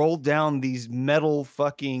roll down these metal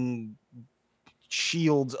fucking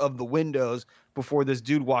shields of the windows before this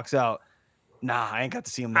dude walks out. Nah, I ain't got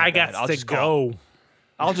to see him. I got to go.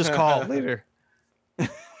 I'll just call later.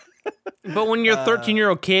 But when you're a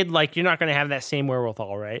 13-year-old kid, like, you're not going to have that same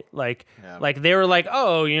wherewithal, right? Like they were like,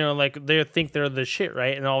 oh, like they think they're the shit,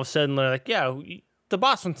 right? And all of a sudden they're like, yeah, the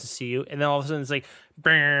boss wants to see you. And then all of a sudden it's like,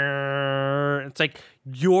 it's like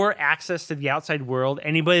your access to the outside world,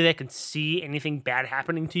 anybody that can see anything bad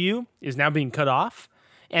happening to you is now being cut off.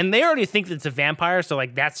 And they already think that it's a vampire, so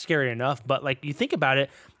like that's scary enough. But like you think about it,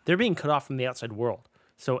 they're being cut off from the outside world.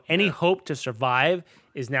 So any hope to survive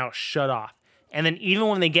is now shut off. And then even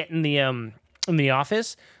when they get in the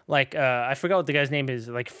office, like I forgot what the guy's name is,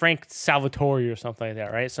 like Frank Salvatore or something like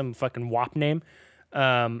that, right? Some fucking WAP name.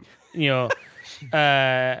 They're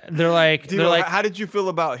like, dude, how did you feel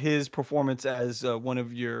about his performance as one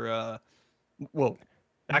of your,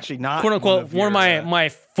 actually not quote unquote one of my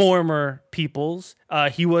former peoples.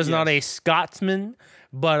 He was not a Scotsman,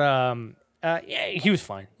 but yeah, he was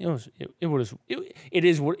fine. It was what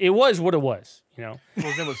it was.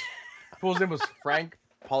 His name was Frank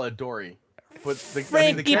Polidori.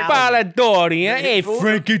 Frankie Polidori, hey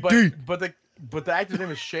Frankie D. But the actor's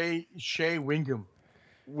name is Shea Wingham.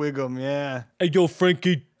 Wiggum, yeah. Hey, yo,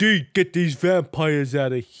 Frankie D, get these vampires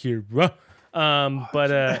out of here, bro.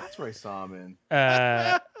 That's where I saw him in.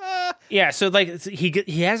 Yeah, so like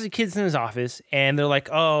he has the kids in his office, and they're like,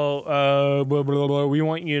 oh, blah, blah, blah, we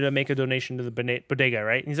want you to make a donation to the bodega,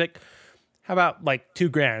 right? And he's like, how about like $2,000?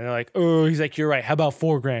 And they're like, oh, he's like, you're right. How about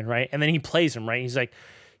 $4,000, right? And then he plays him, right? He's like,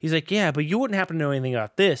 yeah, but you wouldn't happen to know anything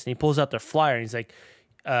about this. And he pulls out their flyer, and he's like,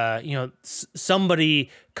 somebody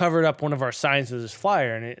covered up one of our signs with this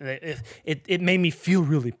flyer, and it made me feel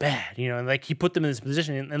really bad, and like he put them in this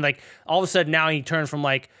position, and like all of a sudden now he turned from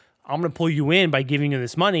like, I'm gonna pull you in by giving you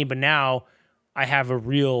this money, but now I have a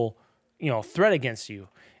real threat against you.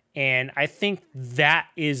 And I think that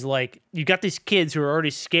is like, you got these kids who are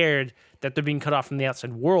already scared that they're being cut off from the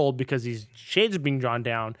outside world because these shades are being drawn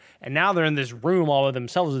down, and now they're in this room all by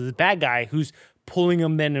themselves with this bad guy who's pulling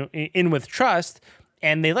them then in with trust.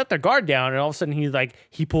 And they let their guard down, and all of a sudden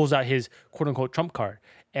he pulls out his quote unquote trump card,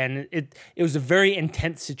 and it was a very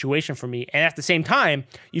intense situation for me. And at the same time,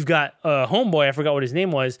 you've got a homeboy, I forgot what his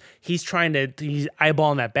name was. He's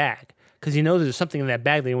eyeballing that bag because he knows there's something in that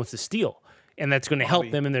bag that he wants to steal, and that's going to help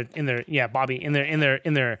them in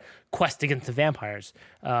their quest against the vampires.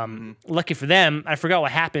 Lucky for them, I forgot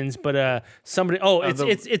what happens, but somebody. Oh,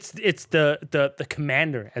 it's the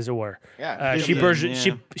commander, as it were. Yeah. She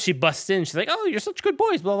busts in. She's like, "Oh, you're such good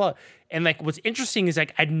boys." Blah blah. And like, what's interesting is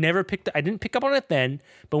like, I didn't pick up on it then,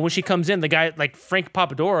 but when she comes in, the guy like Frank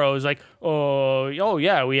Papadoro is like, "Oh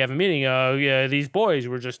yeah, we have a meeting. Yeah, these boys.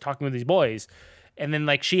 We're just talking with these boys." And then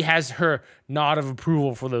like she has her nod of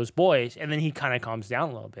approval for those boys, and then he kind of calms down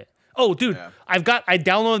a little bit. Oh, dude, yeah. I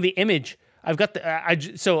downloaded the image. I've got this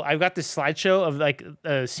slideshow of like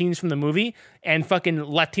scenes from the movie, and fucking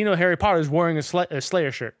Latino Harry Potter is wearing a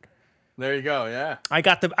Slayer shirt. There you go. Yeah, I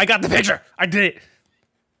got the picture. I did it,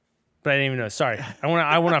 but I didn't even know. Sorry,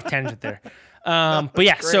 I went off tangent there. But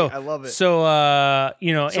yeah, so I love it. So so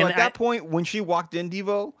at that point when she walked in,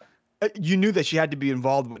 Devo, you knew that she had to be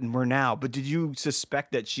involved with Murnau, but did you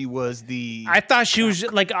suspect that she was the? I thought she was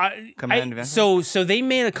like, so they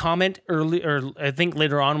made a comment early, or I think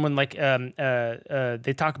later on when like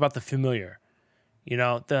they talk about the familiar,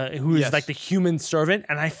 who is like the human servant,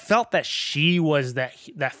 and I felt that she was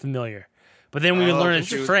that familiar, but then we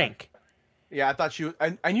learned it's Frank. Yeah, I thought she was.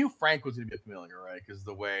 I knew Frank was going to be a familiar, right? Because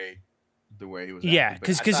the way he was. Yeah,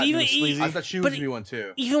 because I thought she was going to be one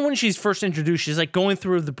too. Even when she's first introduced, she's like going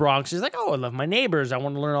through the Bronx. She's like, "Oh, I love my neighbors. I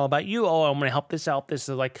want to learn all about you. Oh, I want to help this out." This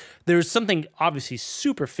is like, there's something obviously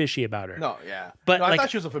super fishy about her. No, yeah, but I thought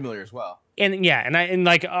she was a familiar as well. And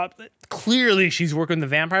yeah, clearly she's working with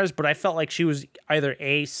the vampires, but I felt like she was either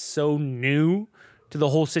so new to the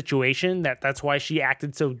whole situation that's why she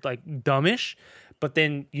acted so like dumbish, but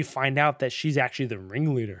then you find out that she's actually the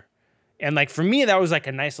ringleader. And like for me, that was like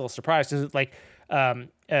a nice little surprise. Cause like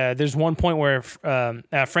there's one point where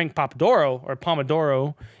Frank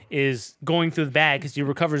Pomodoro is going through the bag because he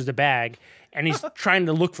recovers the bag, and he's trying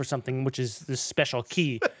to look for something, which is this special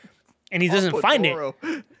key, and he doesn't find it.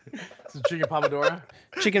 It's a chicken Pomodoro.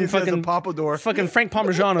 Chicken fucking Pomodoro. Fucking Frank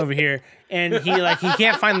Parmesan over here, and he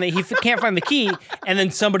can't find the key, and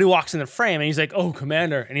then somebody walks in the frame, and he's like, "Oh,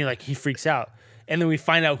 Commander," and he freaks out, and then we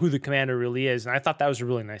find out who the Commander really is, and I thought that was a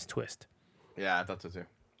really nice twist. Yeah, I thought so too.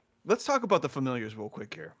 Let's talk about the familiars real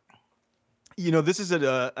quick here. This is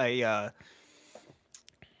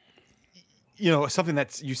something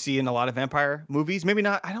that you see in a lot of vampire movies. Maybe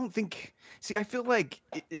not. I don't think. See, I feel like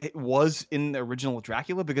it was in the original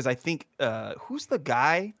Dracula because I think who's the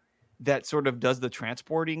guy that sort of does the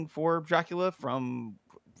transporting for Dracula from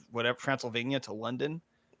whatever Transylvania to London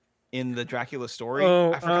in the Dracula story?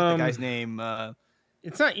 I forgot the guy's name.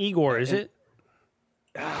 It's not Igor, is it?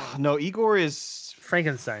 No, Igor is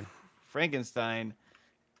Frankenstein.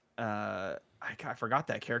 I forgot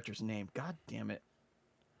that character's name. God damn it.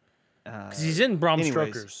 Because he's in Bram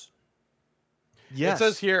Stoker's. Yes. It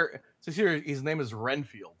says here his name is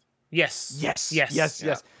Renfield. Yes.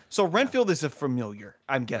 So Renfield is a familiar,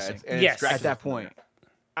 I'm guessing. Yes. At that point.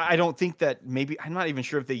 I don't think that I'm not even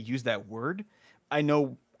sure if they use that word. I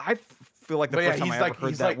feel like the first time I ever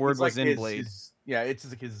heard that word was in Blade. It's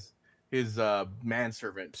like his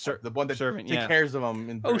manservant, the one that servant, takes cares of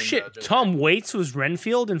him. Oh shit! Tom Waits was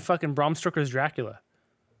Renfield in fucking Bram Stoker's Dracula.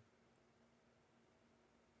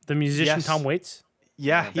 The musician Tom Waits.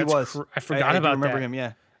 Yeah, he was. I forgot about remember that. him.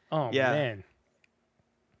 Yeah. Oh yeah. Man.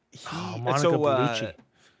 Monica Bellucci.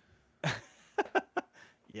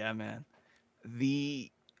 Yeah, man.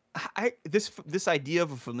 This idea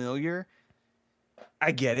of a familiar,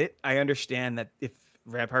 I get it. I understand that if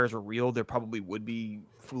vampires were real, there probably would be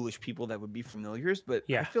foolish people that would be familiars, but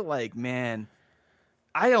I feel like, man,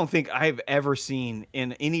 I don't think I've ever seen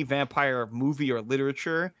in any vampire movie or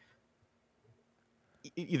literature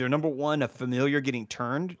either number one, a familiar getting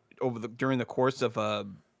turned during the course of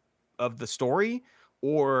the story,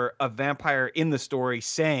 or a vampire in the story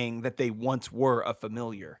saying that they once were a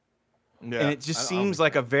familiar. Yeah. And it just seems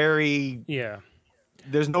like a very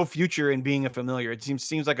there's no future in being a familiar. It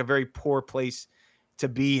seems like a very poor place to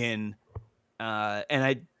be in, and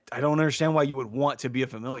I don't understand why you would want to be a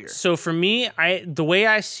familiar. So for me, the way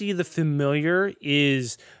I see the familiar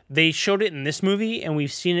is they showed it in this movie, and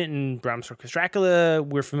we've seen it in Bram Stoker's Dracula.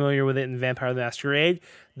 We're familiar with it in Vampire the Masquerade.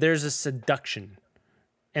 There's a seduction.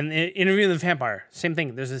 And Interview with the Vampire, same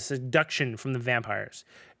thing. There's a seduction from the vampires,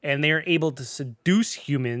 and they are able to seduce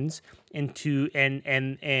humans into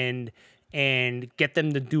and get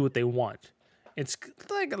them to do what they want. It's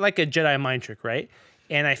like a Jedi mind trick, right?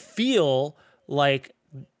 And I feel like,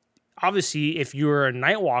 obviously, if you're a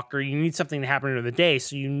night walker, you need something to happen during the day.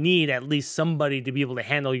 So you need at least somebody to be able to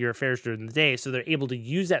handle your affairs during the day. So they're able to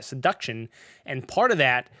use that seduction. And part of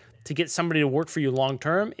that, to get somebody to work for you long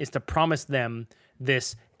term, is to promise them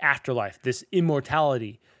this afterlife, this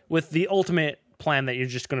immortality, with the ultimate plan that you're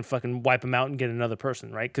just going to fucking wipe them out and get another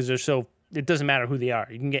person, right? Because it doesn't matter who they are.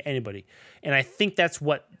 You can get anybody. And I think that's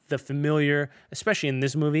what the familiar, especially in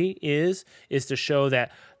this movie, is to show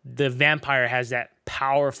that the vampire has that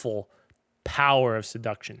powerful power of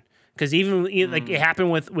seduction. Because even like it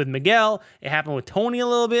happened with Miguel, it happened with Tony a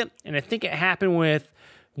little bit, and I think it happened with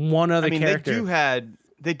one other character.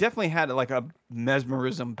 They definitely had like a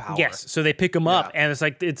mesmerism power. Yes, so they pick him up, and it's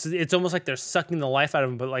like it's almost like they're sucking the life out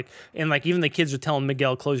of him. But even the kids are telling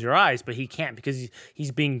Miguel, "Close your eyes," but he can't because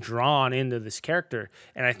he's being drawn into this character.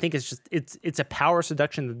 And I think it's a power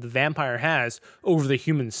seduction that the vampire has over the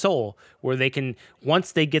human soul, where they can,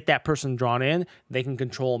 once they get that person drawn in, they can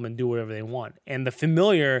control them and do whatever they want. And the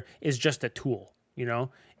familiar is just a tool,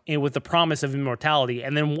 and with the promise of immortality.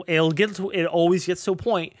 And then it always gets to a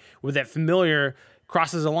point where that familiar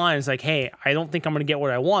crosses a line. It's like, hey, I don't think I'm going to get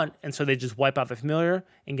what I want, and so they just wipe out the familiar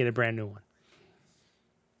and get a brand new one.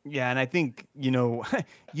 Yeah, and I think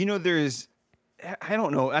there's, I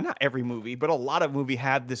don't know, not every movie, but a lot of movie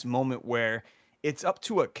have this moment where it's up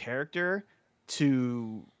to a character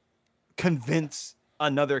to convince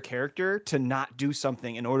another character to not do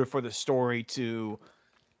something in order for the story to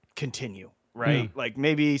continue, right? Like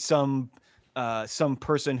maybe some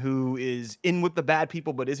person who is in with the bad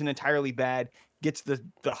people but isn't entirely bad gets the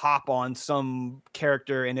hop on some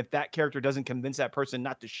character, and if that character doesn't convince that person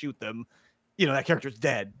not to shoot them, that character's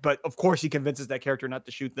dead. But of course he convinces that character not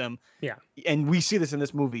to shoot them. Yeah. And we see this in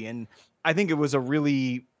this movie, and I think it was a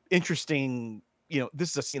really interesting, this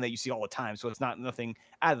is a scene that you see all the time, so it's not nothing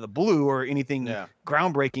out of the blue or anything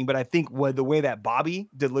groundbreaking, but I think the way that Bobby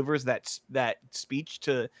delivers that speech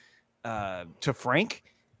to Frank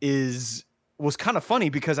is was kind of funny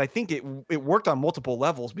because I think it worked on multiple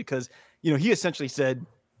levels because, you know, he essentially said,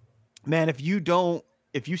 man, if you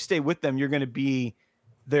stay with them, you're going to be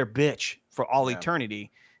their bitch for all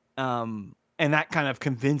eternity. And that kind of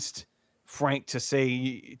convinced Frank to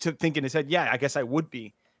think in his head, yeah, I guess I would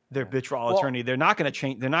be their bitch for all eternity. They're not going to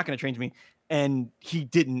change. They're not going to change me. And he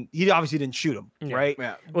obviously didn't shoot him. Right.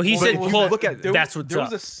 Yeah. Well, he said, look at that's what's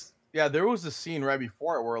up. There was a scene right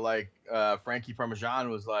before it where like Frankie Parmesan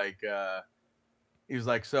was like, he was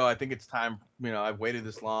like, so I think it's time, you know, I've waited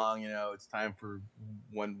this long, you know, it's time for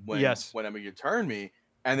whenever you turn me.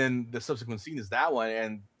 And then the subsequent scene is that one,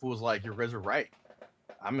 and Fool's like, you guys are right.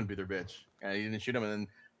 I'm gonna be their bitch. And he didn't shoot him. And then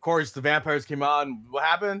of course the vampires came out, and what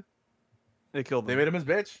happened? They killed him. They made him his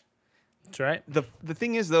bitch. That's right. The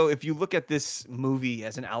thing is though, if you look at this movie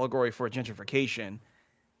as an allegory for gentrification,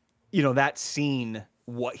 you know, that scene,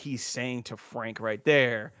 what he's saying to Frank right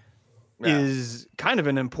there is kind of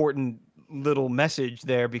an important little message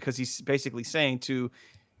there, because he's basically saying to,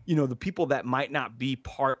 you know, the people that might not be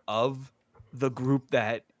part of the group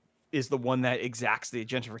that is the one that exacts the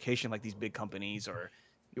gentrification, like these big companies or,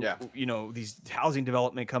 you know, these housing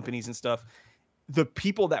development companies and stuff, the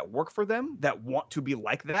people that work for them that want to be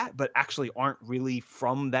like that, but actually aren't really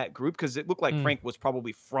from that group. Cause it looked like Frank was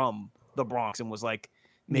probably from the Bronx and was like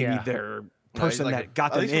maybe their person that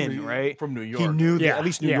got them in, right? From New York. He knew at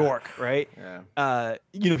least New York, right? Yeah.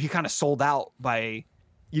 You know, he kind of sold out by,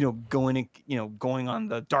 you know, going on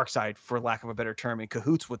the dark side, for lack of a better term, in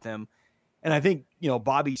cahoots with them. And I think, you know,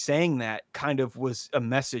 Bobby saying that kind of was a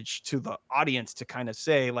message to the audience to kind of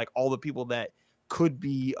say, like, all the people that could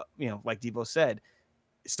be, you know, like Devo said,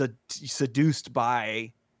 seduced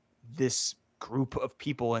by this group of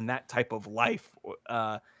people and that type of life,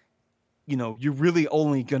 you know, you're really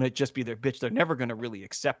only going to just be their bitch. They're never going to really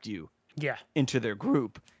accept you into their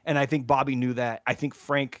group. And I think Bobby knew that. I think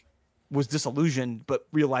Frank was disillusioned, but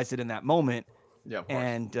realized it in that moment. Yeah.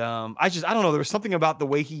 And I don't know. There was something about the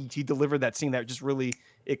way he delivered that scene that just really,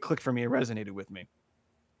 it clicked for me. It resonated with me.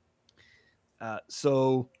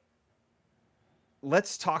 So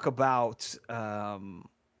let's talk about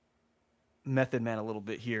Method Man a little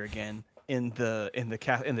bit here again in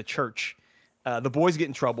the church. The boys get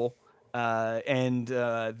in trouble. And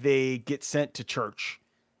they get sent to church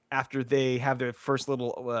after they have their first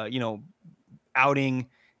little, you know, outing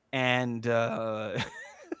and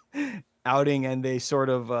they sort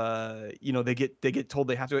of, you know, they get told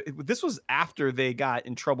they have to. This was after they got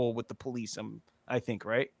in trouble with the police, I think,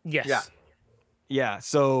 right? Yes. Yeah.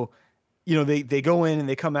 So, you know, they go in and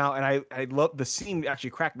they come out, and I love the scene. Actually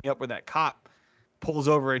cracked me up where that cop pulls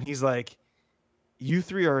over and he's like, "You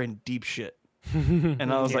three are in deep shit."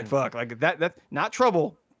 And I was like, fuck, like that not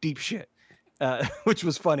trouble, deep shit, which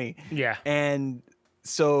was funny. Yeah. And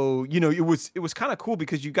so, you know, it was kind of cool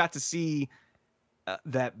because you got to see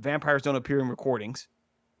that vampires don't appear in recordings.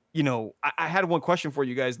 You know, I had one question for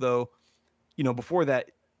you guys though, you know, before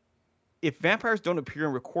that, if vampires don't appear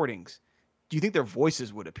in recordings, do you think their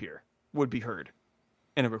voices would be heard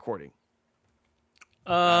in a recording?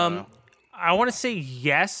 I want to say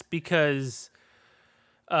yes, because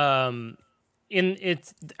I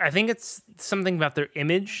think it's something about their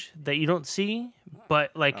image that you don't see,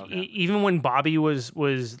 but like even when Bobby was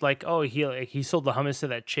like, oh, he sold the hummus to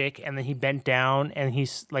that chick, and then he bent down and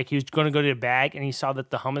he's like, he was going to go to the bag and he saw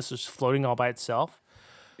that the hummus was floating all by itself.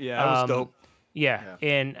 Yeah, that was dope. Yeah.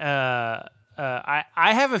 And I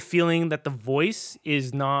have a feeling that the voice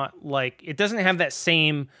is not like, it doesn't have that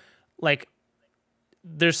same, like,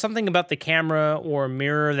 there's something about the camera or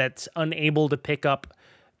mirror that's unable to pick up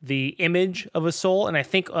the image of a soul. And I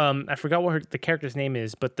think I forgot what the character's name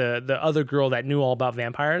is, but the other girl that knew all about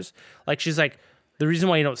vampires, like, she's like, the reason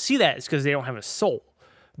why you don't see that is because they don't have a soul.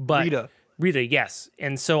 But Rita, yes.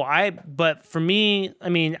 And so but for me, I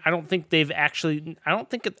mean, I don't think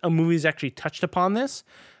a movie's actually touched upon this,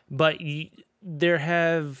 but there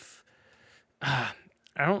have, I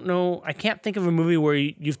don't know, I can't think of a movie where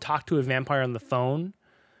you've talked to a vampire on the phone,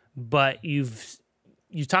 but you've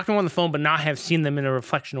talked to them on the phone, but not have seen them in a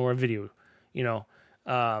reflection or a video, you know?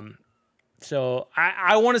 So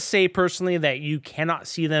I want to say personally that you cannot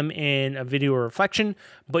see them in a video or reflection,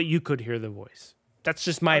 but you could hear the voice. That's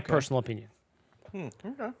just my personal opinion.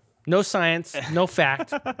 Okay. No science, no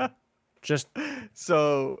fact. Just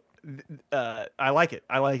so I like it.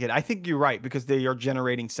 I think you're right, because they are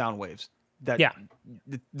generating sound waves that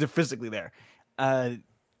they're physically there.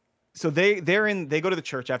 So they go to the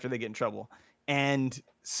church after they get in trouble. And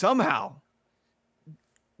somehow,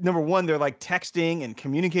 number one, they're like texting and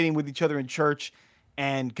communicating with each other in church.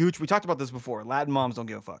 And Gooch, we talked about this before. Latin moms don't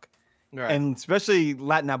give a fuck. Right. And especially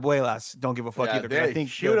Latin abuelas don't give a fuck either. I think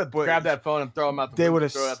she would have grabbed that phone and throw him out the window,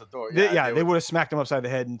 throw it out the door. They would have smacked him upside the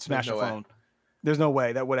head and smashed the phone. There's no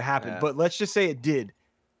way that would have happened. But let's just say it did.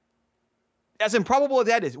 As improbable as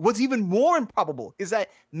that is, what's even more improbable is that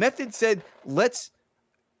Method said, let's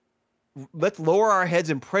lower our heads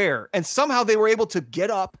in prayer. And somehow they were able to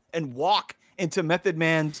get up and walk into Method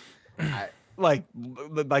Man's like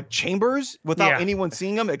chambers without anyone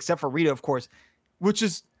seeing them, except for Rita, of course, which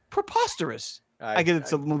is preposterous. I get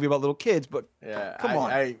it's a movie about little kids, but come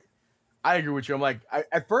on. I agree with you. I'm like,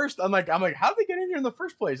 at first, I'm like, how did they get in here in the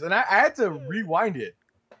first place? And I had to rewind it.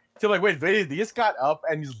 So I'm like, wait, they just got up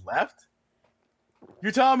and just left?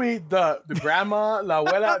 You're telling me the grandma, la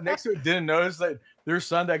abuela next to it didn't notice that their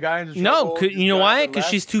son that got into trouble? No, you know why? Because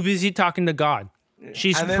she's too busy talking to God.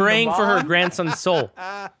 She's praying for her grandson's soul.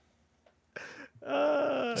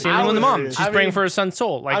 Same thing with the mom. She's praying for her son's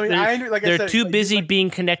soul. They're too busy being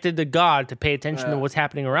connected to God to pay attention to what's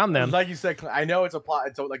happening around them. Like you said, I know it's a plot.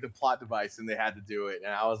 It's like the plot device, and they had to do it.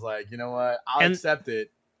 And I was like, you know what? I'll accept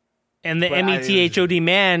it. And the METHOD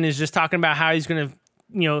man is just talking about how he's gonna,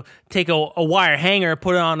 take a wire hanger,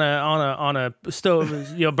 put it on a stove,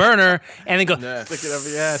 burner, and then go stick it over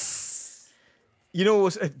the ass.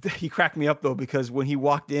 He cracked me up though, because when he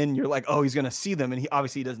walked in, you're like, oh, he's gonna see them, and he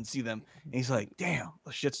obviously doesn't see them, and he's like, damn,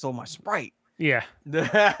 the shit stole my Sprite. Yeah,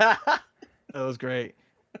 that was great.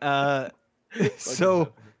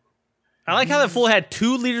 So I like how the fool had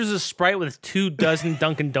 2 liters of Sprite with 24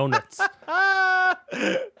 Dunkin' Donuts.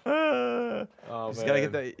 You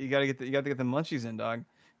gotta get the munchies in, dog.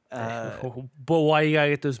 But why you gotta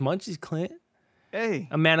get those munchies, Clint? Hey,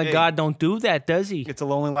 a man of God don't do that, does he? It's a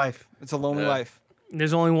lonely life. Life.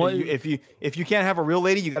 There's only one. If you can't have a real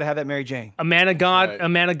lady, you gotta have that Mary Jane. A man of God, right. A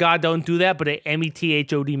man of God don't do that, but an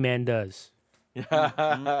METHOD man does.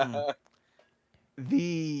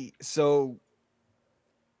 So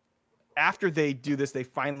after they do this, they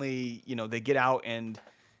finally, they get out and,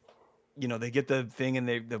 they get the thing, and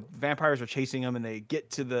the vampires are chasing them, and they get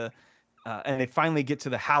to and they finally get to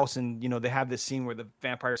the house, and they have this scene where the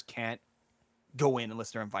vampires can't go in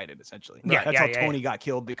unless they're invited, essentially. That's how Tony got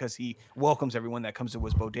killed, because he welcomes everyone that comes to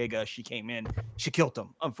his bodega. She came in, she killed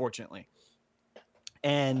them, unfortunately.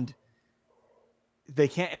 And they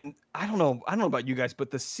can't. I don't know about you guys,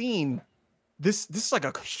 but the scene, this is like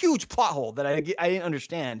a huge plot hole that I didn't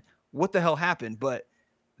understand what the hell happened. But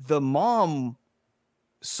the mom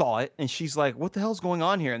saw it, and she's like, "What the hell's going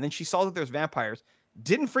on here?" And then she saw that there's vampires.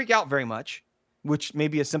 Didn't freak out very much, which may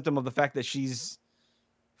be a symptom of the fact that she's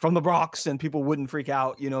from the Bronx and people wouldn't freak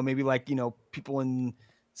out, maybe like, people in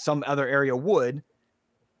some other area would.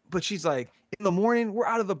 But she's like, in the morning, we're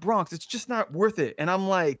out of the Bronx. It's just not worth it. And I'm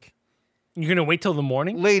like, you're going to wait till the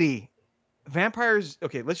morning? Lady, vampires.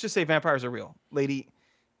 Okay, let's just say vampires are real. Lady,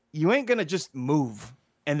 you ain't going to just move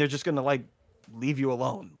and they're just going to leave you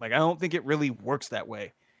alone. I don't think it really works that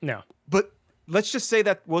way. No. But let's just say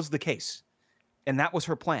that was the case. And that was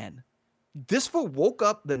her plan. This fool woke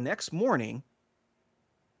up the next morning,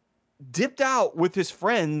 dipped out with his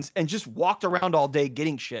friends, and just walked around all day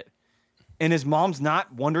getting shit. And his mom's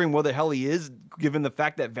not wondering where the hell he is, given the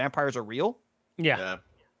fact that vampires are real. Yeah.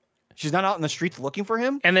 She's not out in the streets looking for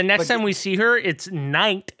him. And the next time we see her, it's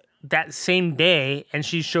night that same day, and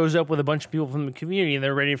she shows up with a bunch of people from the community, and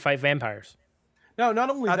they're ready to fight vampires. No, not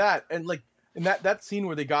only that, and in that scene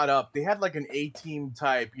where they got up, they had an A-Team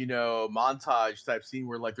type, montage type scene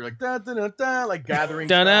where they're da da da da, gathering.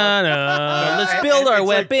 Da da da. Let's build our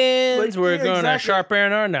weapons. We're gonna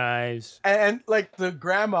sharpen our knives. And the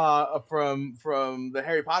grandma from the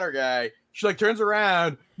Harry Potter guy, she turns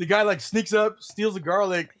around. The guy sneaks up, steals the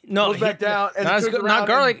garlic, goes back down, and not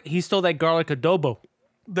garlic. He stole that garlic adobo.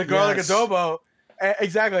 The garlic adobo.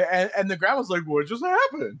 Exactly, and the grandma's like, "What just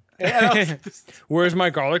happened?" And where's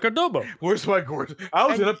my garlic adobo? Where's my garlic? I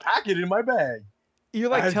was gonna pack it in my bag.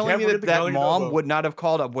 You're telling me that mom would not have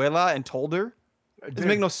called abuela and told her? It doesn't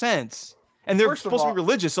make no sense. And they're supposed to be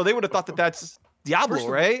religious, so they would have thought that that's Diablo,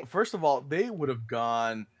 right? First of all, they would have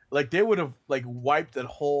gone. They would have wiped the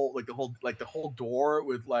whole door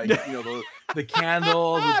with the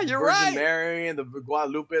candles, with You're Virgin right. Mary and the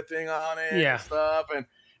Guadalupe thing on it, yeah, and stuff,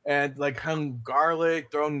 and hung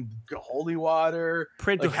garlic, thrown holy water.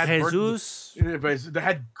 Pray to Jesus. They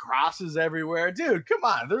had crosses everywhere, dude. Come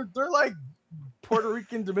on, they're like Puerto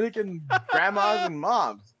Rican, Dominican grandmas and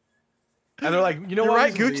moms. And they're like, you're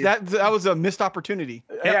right, Gooch. That was a missed opportunity.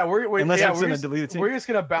 Yeah, we're gonna delete it. We're just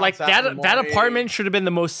gonna bounce that apartment should have been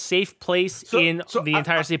the most safe place in the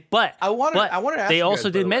entire city. But I wanted to ask they you also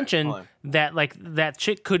guys, did mention that that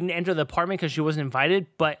chick couldn't enter the apartment because she wasn't invited.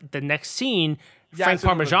 But the next scene, Frank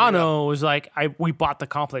Parmigiano was like, we bought the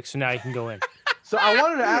complex, so now you can go in. So I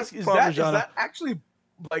wanted to ask, is that actually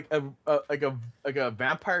like a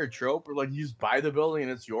vampire trope, or like you just buy the building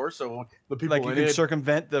and it's yours, so the people like you can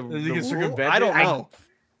circumvent the circumvent I don't know.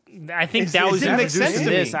 I think that was introduced to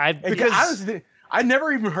this. Because I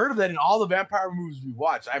never even heard of that in all the vampire movies we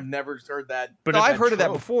watched. I've never heard that. But I've heard of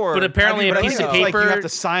that before. But apparently, a piece of paper. Like you have to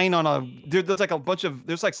sign on a. There's like a bunch of.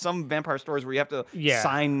 There's like some vampire stories where you have to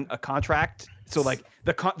sign a contract. So like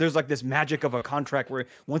there's like this magic of a contract where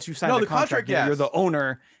once you sign the contract, you're the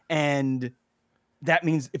owner, and that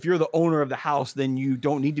means if you're the owner of the house, then you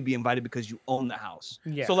don't need to be invited because you own the house.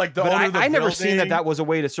 Yeah. So like the owner of the building, never seen that was a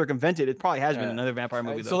way to circumvent it. It probably has been another vampire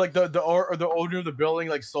movie. So like the owner of the building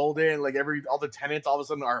like sold it, and like all the tenants all of a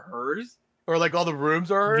sudden are hers, or like all the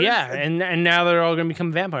rooms are hers. Yeah, and now they're all gonna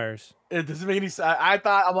become vampires. It doesn't make any sense. I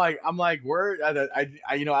thought I'm like where I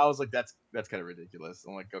was like that's kind of ridiculous.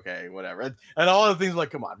 I'm like, okay, whatever. And all the things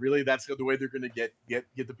like, come on, really? That's the way they're gonna get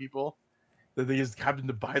the people that they just happen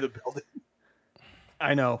to buy the building.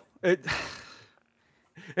 I know it.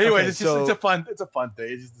 Anyway, it's a fun thing.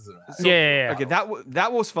 It just doesn't matter. So, yeah. Okay,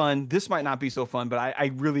 that was fun. This might not be so fun, but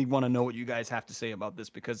I really want to know what you guys have to say about this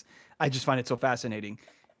because I just find it so fascinating.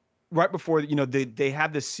 Right before they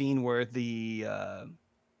have this scene where they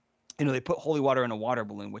put holy water in a water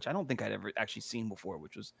balloon, which I don't think I'd ever actually seen before,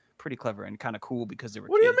 which was pretty clever and kind of cool because they were.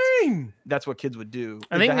 What kids. do you mean? That's what kids would do.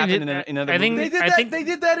 I think they did. They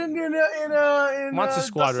did that in Monster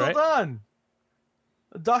Squad, right?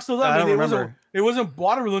 Dusk Till Dawn. I don't remember. It wasn't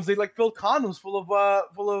water balloons. They like filled condoms full of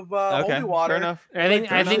holy water. Fair enough.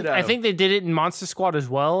 I think they did it in Monster Squad as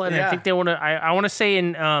well, and I think they want to. I want to say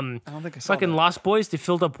in I don't think I saw fucking that. Lost Boys they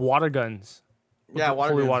filled up water guns. Yeah,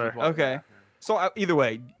 holy water. Okay, so either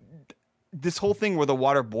way, this whole thing where the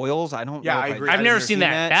water boils, I don't. Yeah, know I if agree. I've never seen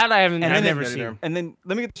that. That I haven't. I've never seen. And then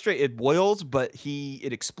let me get this straight: it boils, but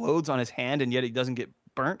it explodes on his hand, and yet he doesn't get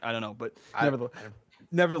burnt. I don't know, but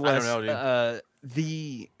nevertheless, I don't know,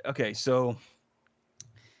 dude. So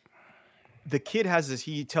the kid has this.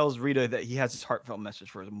 He tells Rita that he has this heartfelt message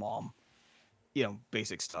for his mom.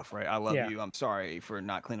 Basic stuff, right? I love you. I'm sorry for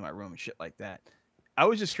not cleaning my room and shit like that. I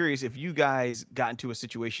was just curious if you guys got into a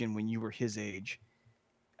situation when you were his age,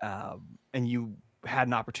 and you had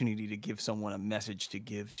an opportunity to give someone a message to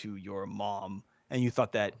give to your mom, and you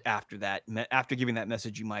thought that after giving that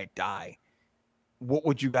message, you might die. What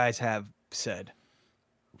would you guys have said?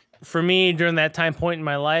 For me, during that time point in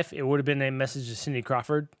my life, it would have been a message to Cindy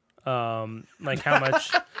Crawford, like how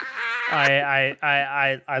much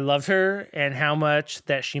I loved her and how much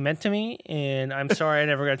that she meant to me, and I'm sorry I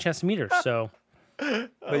never got a chance to meet her. So,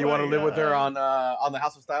 but you want to live with her on the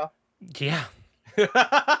House of Style? Yeah.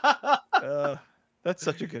 That's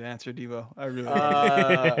such a good answer, Devo. I really.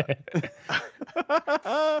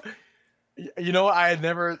 I had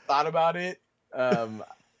never thought about it.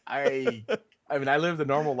 I mean, I lived a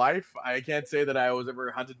normal life. I can't say that I was ever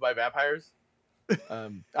hunted by vampires.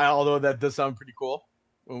 Although that does sound pretty cool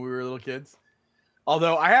when we were little kids.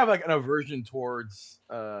 Although I have like an aversion towards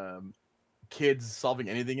kids solving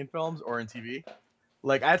anything in films or in TV.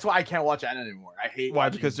 Like that's why I can't watch that anymore. I hate. Why?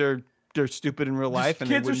 Because they're stupid in real life, and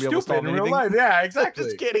kids they wouldn't are be able to solve stupid in anything. real life. Yeah, exactly.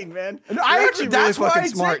 Just kidding, man. And I actually really fucking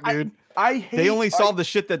smart, dude. I hate. They only solve the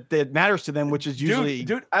shit that matters to them, which is usually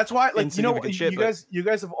dude. That's why, like, shit, you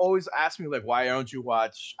guys have always asked me like, why don't you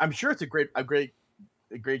watch? I'm sure it's a great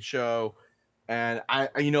show, and I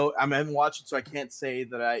haven't watched it, so I can't say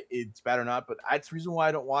that it's bad or not. But that's the reason why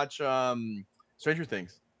I don't watch Stranger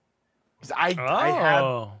Things. Because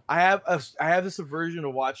I have this aversion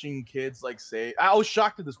of watching kids like say. I was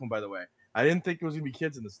shocked at this one, by the way. I didn't think there was gonna be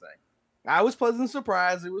kids in this thing. I was pleasantly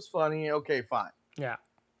surprised. It was funny. Okay, fine. Yeah.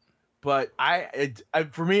 But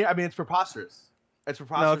for me, I mean, it's preposterous. It's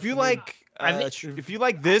preposterous. No, if you like, if you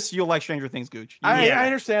like this, you'll like Stranger Things, Gooch. I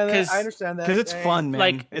understand that. I understand that because it's fun, man.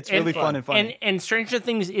 Like it's really fun and funny. And Stranger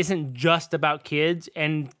Things isn't just about kids,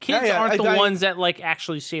 and kids aren't the ones that like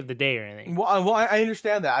actually save the day or anything. Well, I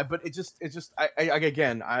understand that, but it just I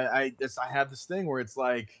have this thing where it's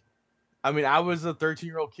like. I mean, I was a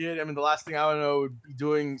 13-year-old kid. I mean, the last thing I would know would be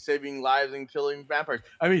doing saving lives and killing vampires.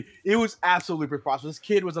 I mean, it was absolutely preposterous. This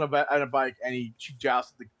kid was on a bike and he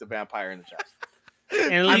jousted the vampire in the chest.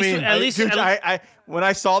 And at least, Gooch, when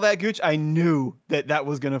I saw that, Gooch, I knew that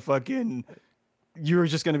was gonna fucking. You were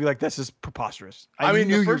just gonna be like, "This is preposterous." I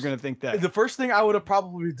knew you were gonna think that. The first thing I would have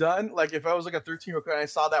probably done, like if I was like a 13-year-old kid and I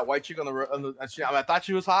saw that white chick on the road, I thought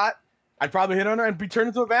she was hot, I'd probably hit on her and be turned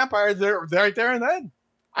into a vampire right there and then.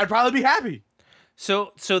 I'd probably be happy.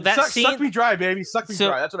 So that scene, suck me dry, baby. Suck me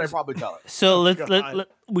dry. That's what I'd probably tell her. So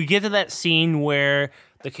we get to that scene where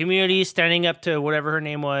the community standing up to whatever her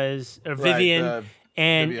name was, or Vivian.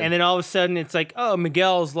 And then all of a sudden it's like, oh,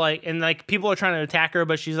 Miguel's like, and like people are trying to attack her,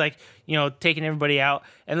 but she's like, taking everybody out.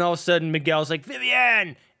 And then all of a sudden Miguel's like,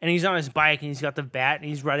 Vivian, and he's on his bike and he's got the bat and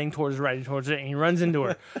he's riding towards it and he runs into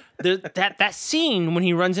her. That scene when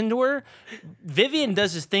he runs into her, Vivian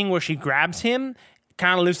does this thing where she grabs him,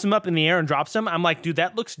 kind of lifts him up in the air and drops him. I'm like, dude,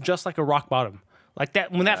 that looks just like a rock bottom. Like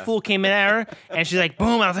that when that fool came in at her and she's like,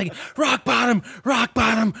 boom, I was like, rock bottom, rock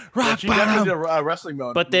bottom, rock she bottom. Did a wrestling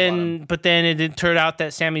moment. But then it turned out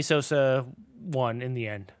that Sammy Sosa won in the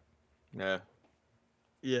end. Yeah.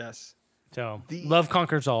 Yes. So love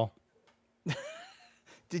conquers all.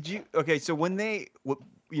 Did you? Okay, so when they,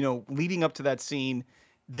 leading up to that scene,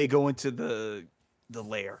 they go into the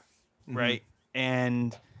lair, right?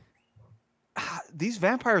 And these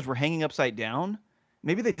vampires were hanging upside down.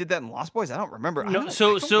 Maybe they did that in Lost Boys. I don't remember. No, I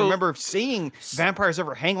don't remember seeing vampires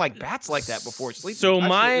ever hang like bats like that before sleeping. So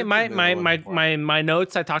my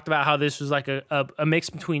notes, I talked about how this was like a mix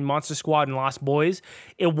between Monster Squad and Lost Boys.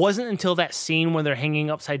 It wasn't until that scene when they're hanging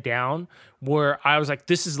upside down where I was like,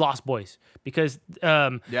 this is Lost Boys. Because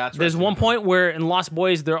there's one point where in Lost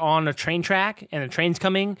Boys they're on a train track and the train's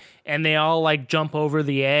coming and they all like jump over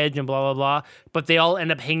the edge and blah blah blah, but they all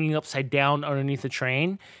end up hanging upside down underneath the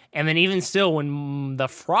train. And then even still, when the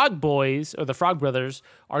Frog Boys or the Frog Brothers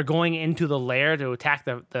are going into the lair to attack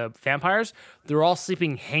the vampires, they're all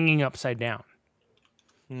sleeping hanging upside down.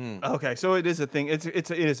 Okay, so it is a thing. It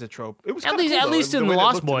is a trope. It was at least in the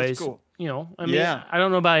Lost Boys. Cool. I mean, I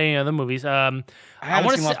don't know about any other movies. I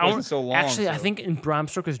haven't seen Lost Boys in so long. Actually, I think in Bram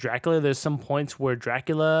Stoker's Dracula, there's some points where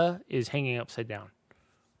Dracula is hanging upside down.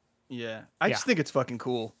 Yeah, I just think it's fucking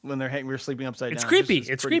cool when we're sleeping upside down. It's creepy.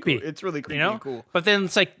 It's creepy. Cool. It's really creepy and cool. But then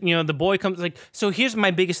it's like, the boy comes like, so here's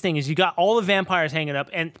my biggest thing is you got all the vampires hanging up.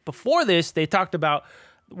 And before this, they talked about,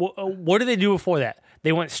 what did they do before that?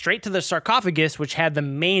 They went straight to the sarcophagus, which had the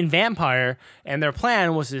main vampire, and their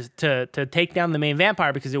plan was to take down the main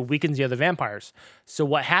vampire because it weakens the other vampires. So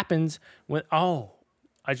what happens when, I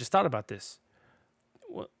just thought about this.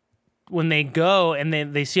 When they go and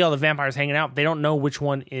they see all the vampires hanging out, they don't know which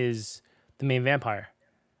one is the main vampire.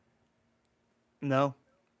 No,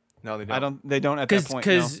 they don't. They don't at that point.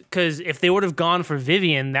 Because if they would have gone for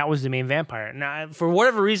Vivian, that was the main vampire. Now, for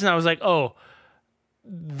whatever reason, I was like,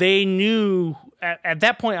 they knew. At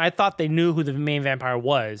that point, I thought they knew who the main vampire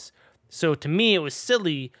was. So to me, it was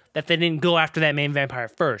silly that they didn't go after that main vampire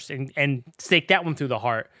first and stake that one through the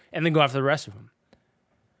heart and then go after the rest of them.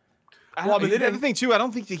 Well, the other thing too, I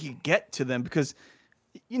don't think they could get to them because,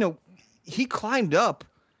 he climbed up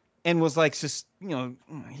and was like,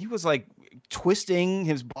 he was like twisting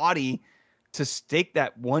his body to stake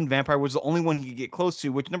that one vampire was the only one he could get close to.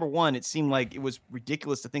 Which, number one, it seemed like it was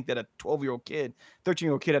ridiculous to think that a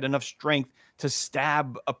 13-year-old kid had enough strength to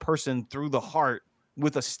stab a person through the heart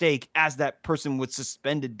with a stake as that person was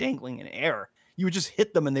suspended, dangling in air. You would just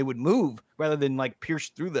hit them and they would move rather than like pierce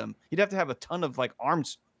through them. You'd have to have a ton of like arm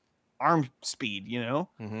speed,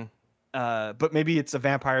 Mm-hmm. But maybe it's a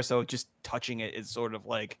vampire, so just touching it is sort of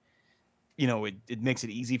like, it makes it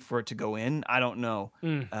easy for it to go in. I don't know.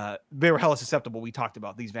 They were hella susceptible. We talked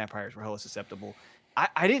about these vampires were hella susceptible.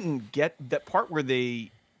 I didn't get that part where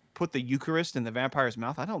they put the Eucharist in the vampire's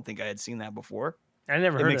mouth. I don't think I had seen that before. I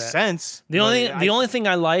never heard of that. It makes sense. The only thing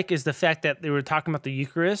I like is the fact that they were talking about the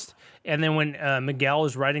Eucharist, and then when Miguel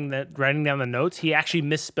was writing down the notes, he actually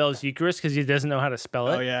misspells Eucharist because he doesn't know how to spell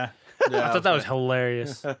it. Oh yeah. I thought that was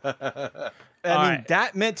hilarious. I mean,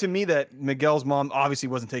 that meant to me that Miguel's mom obviously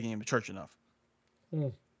wasn't taking him to church enough.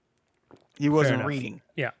 He wasn't reading.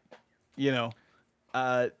 Yeah.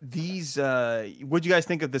 What'd you guys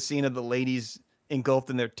think of the scene of the ladies engulfed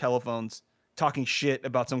in their telephones talking shit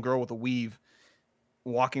about some girl with a weave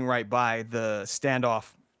walking right by the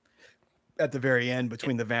standoff at the very end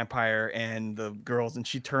between the vampire and the girls, and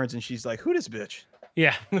she turns and she's like, "Who this bitch?"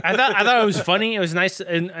 Yeah, I thought it was funny. It was nice,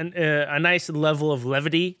 a nice level of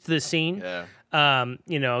levity to the scene. Yeah.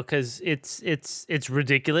 Because it's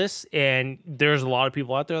ridiculous, and there's a lot of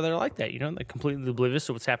people out there that are like that. They're completely oblivious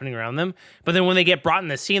to what's happening around them. But then when they get brought in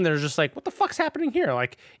the scene, they're just like, "What the fuck's happening here?"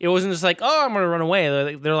 Like it wasn't just like, "Oh, I'm gonna run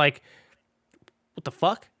away." They're like, "What the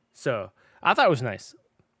fuck?" So I thought it was nice.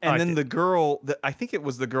 And then the girl, I think it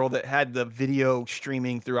was the girl that had the video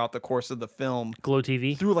streaming throughout the course of the film. Glow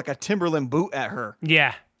TV. Threw like a Timberland boot at her.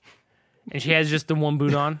 Yeah. And she has just the one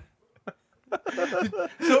boot on.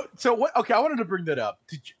 So what? Okay, I wanted to bring that up.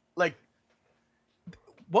 Did you,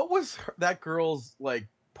 what was that girl's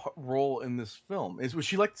role in this film? Was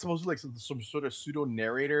she supposed to be some sort of pseudo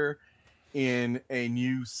narrator in a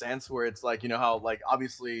new sense where it's how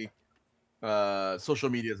obviously social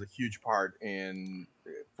media is a huge part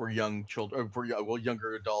for young children, for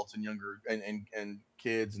younger adults and younger and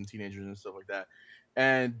kids and teenagers and stuff like that.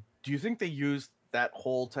 And do you think they use that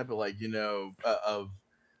whole type of like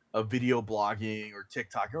of video blogging or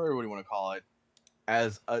TikTok or whatever you want to call it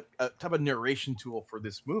as a type of narration tool for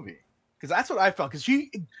this movie? Because that's what I felt. Because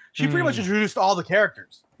she pretty much introduced all the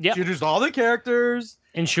characters. Yeah, she introduced all the characters,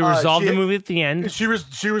 and she resolved the movie at the end. She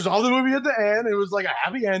resolved the movie at the end. It was like a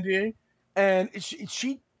happy ending. And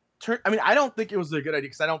she turned. I mean, I don't think it was a good idea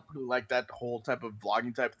because I don't really like that whole type of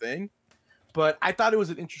vlogging type thing. But I thought it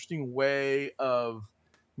was an interesting way of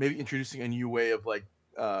maybe introducing a new way of like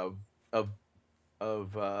of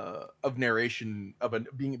narration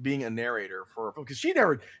being a narrator for because she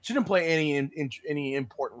didn't play any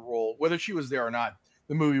important role whether she was there or not.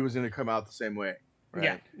 The movie was going to come out the same way.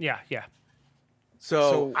 Right? Yeah.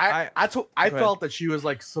 So I felt that she was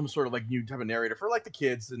like some sort of like new type of narrator for like the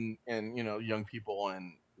kids and young people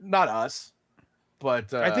and not us.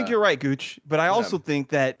 But I think you're right, Gooch. But I also think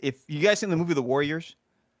that if you guys seen the movie The Warriors,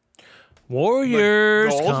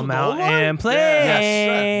 come out and play.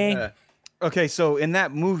 Yes. Okay, so in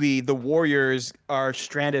that movie, the Warriors are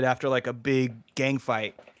stranded after like a big gang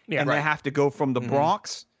fight, and they have to go from the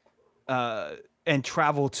Bronx and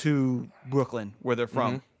travel to Brooklyn, where they're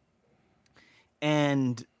from.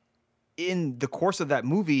 And in the course of that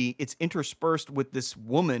movie, it's interspersed with this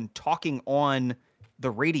woman talking on the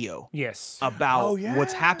radio. Yes. About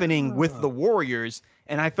what's happening with the Warriors.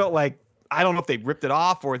 And I felt like, I don't know if they ripped it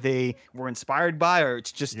off or they were inspired by, or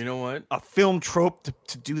it's just a film trope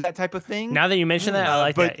to do that type of thing. Now that you mention that, I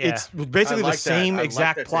like but that. Yeah. It's basically the same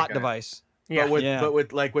exact plot device. Yeah. But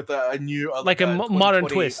with a new like a modern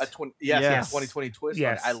twist. 2020 twist.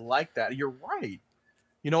 Yes. I like that. You're right.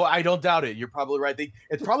 You know, I don't doubt it. You're probably right.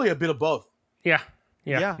 It's probably a bit of both. Yeah.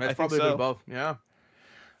 It's probably a bit of both. Yeah.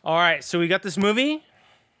 All right. So we got this movie.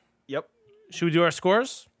 Yep. Should we do our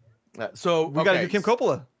scores? So we got to do Kim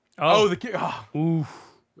Coppola. Oh, you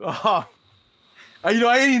know,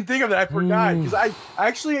 I didn't even think of that. I forgot because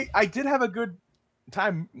I did have a good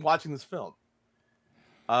time watching this film.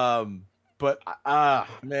 But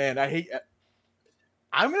man,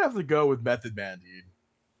 I'm gonna have to go with Method Man, dude.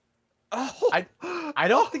 I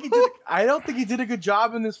don't think he did a good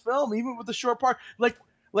job in this film, even with the short part.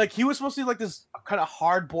 Like he was supposed to be like this kind of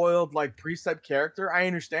hard-boiled like priest type character. I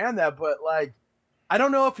understand that, but like I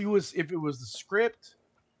don't know if it was the script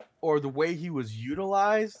or the way he was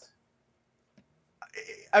utilized.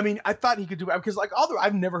 I mean, I thought he could do it because like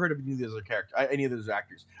I've never heard of any of those any of those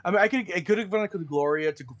actors. I mean, it could have been like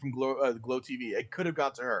Gloria from Glow TV. It could have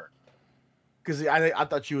got to her because I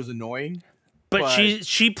thought she was annoying. But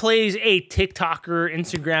she plays a TikToker,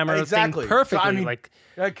 Instagrammer thing perfectly. So, I mean, like,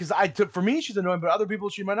 because for me she's annoying, but other people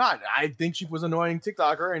she might not. I think she was annoying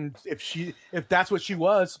TikToker, and if that's what she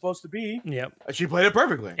was supposed to be, she played it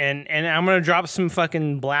perfectly. And I'm gonna drop some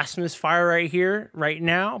fucking blasphemous fire right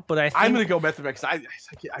now. But I'm gonna go Method Man because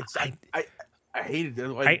I hated it.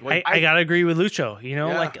 I gotta agree with Lucho. You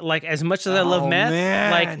know, like as much as I love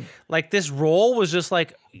Meth, like this role was just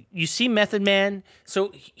like you see Method Man.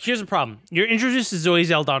 So here's the problem: you're introduced to Zoe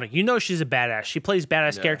Saldana. You know she's a badass. She plays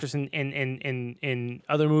badass characters in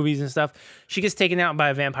other movies and stuff. She gets taken out by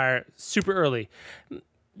a vampire super early.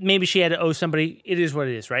 Maybe she had to owe somebody. It is what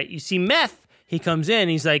it is, right? You see Meth. He comes in.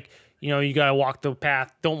 He's like, you know, you gotta walk the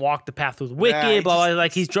path. Don't walk the path with wicked. Blah, blah.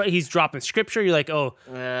 Like he's dropping scripture. You're like, oh,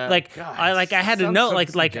 I had to know. I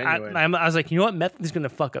was like, you know what? Method is gonna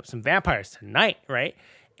fuck up some vampires tonight, right?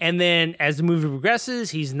 And then as the movie progresses,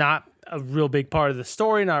 he's not a real big part of the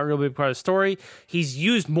story. He's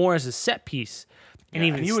used more as a set piece, and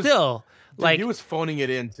even still. Like he was phoning it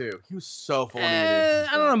in too. He was so phoning it in.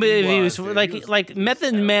 I don't know, but he was like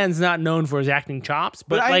Method Man's not known for his acting chops,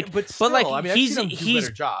 but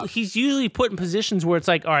he's usually put in positions where it's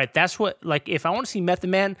like, all right, that's what like if I want to see Method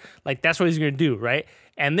Man, like that's what he's gonna do, right?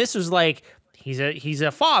 And this was like he's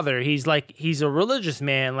a father. He's a religious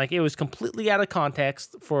man. Like it was completely out of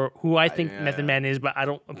context for who I think Method Man is, but I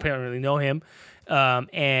don't apparently know him.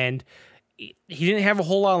 And he didn't have a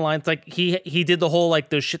whole lot of lines. Like he did the whole like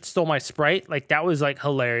the shit stole my Sprite. Like that was like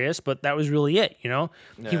hilarious, but that was really it. You know,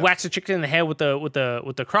 he whacks a chick in the head with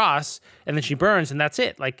the cross, and then she burns, and that's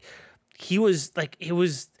it. Like he was like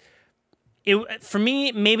it for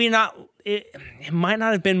me. Maybe not. It might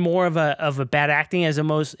not have been more of a bad acting as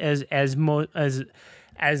much as it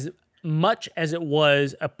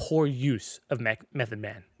was a poor use of Method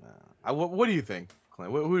Man. What do you think?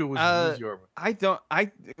 Who's your?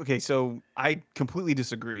 Okay, so I completely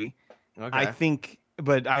disagree. Okay. I think,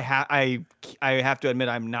 but I have to admit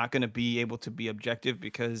I'm not going to be able to be objective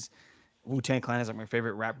because Wu-Tang Clan is like my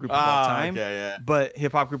favorite rap group of all time. Okay, yeah. But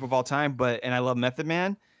hip hop group of all time. And I love Method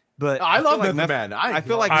Man. But I love Method Man. I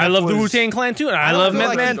feel like I love the Wu-Tang Clan too, and I love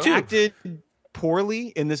Method Man too. Acted poorly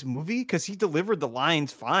in this movie because he delivered the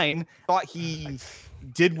lines fine. Thought he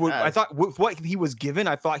did what I thought with what he was given.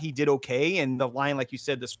 I thought he did okay, and the line, like you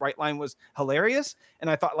said, the Sprite line was hilarious. And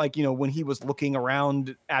I thought, like, when he was looking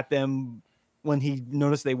around at them when he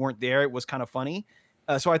noticed they weren't there, it was kind of funny.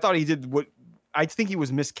 So I thought he did what I think he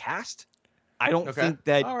was miscast. I don't think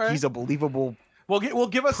that he's a believable. Well,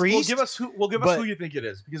 give us who you think it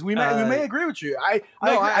is, because we may agree with you.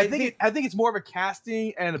 I think it's more of a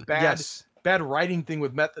casting and a bad writing thing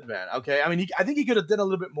with Method Man. Okay, I mean, I think he could have done a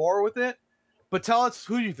little bit more with it, but tell us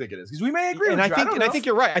who you think it is, because we may agree. And with you. I think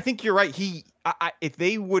you're right. I think you're right. If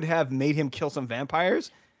they would have made him kill some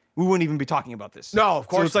vampires, we wouldn't even be talking about this. No, of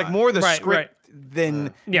course. So it's like more the script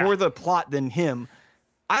than more the plot than him.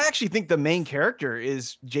 I actually think the main character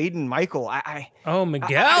is Jaden Michael.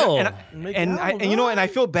 Miguel. And I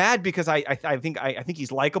feel bad because I think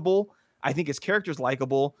he's likable. I think his character's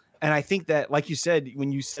likable, and I think that, like you said,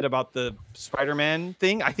 when you said about the Spider-Man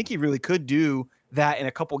thing, I think he really could do that in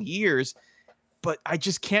a couple years. But I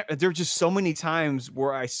just can't. There are just so many times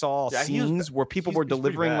where I saw scenes where people were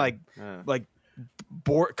delivering like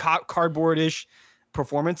cardboard-ish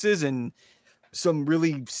performances and some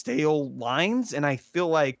really stale lines, and I feel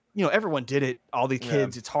like everyone did it. All the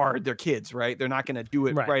kids, it's hard. They're kids, right? They're not going to do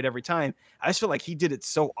it right every time. I just feel like he did it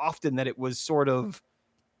so often that it was sort of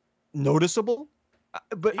noticeable,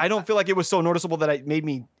 but I don't feel like it was so noticeable that I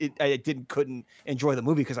couldn't enjoy the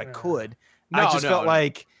movie because I could. I just felt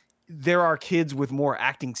like there are kids with more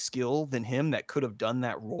acting skill than him that could have done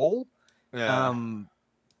that role. And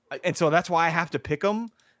so that's why I have to pick him.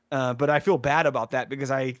 But I feel bad about that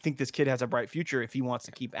because I think this kid has a bright future if he wants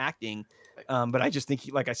to keep acting. But I just think,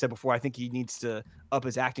 like I said before, I think he needs to up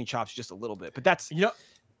his acting chops just a little bit. But that's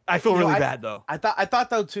I feel really bad though. I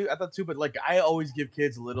thought too. But like I always give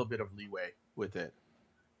kids a little bit of leeway with it.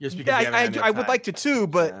 Just because I would like to too,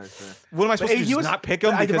 but what am I supposed to do? Not pick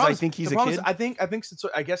him because I think he's a kid? I think since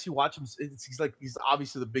I guess you watch him, he's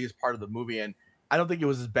obviously the biggest part of the movie, and I don't think it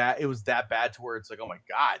was as bad. It was that bad to where it's like, oh my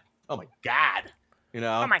god. Oh my god.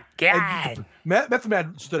 Method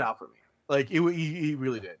Man stood out for me. Like he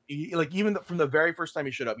really did. Even from the very first time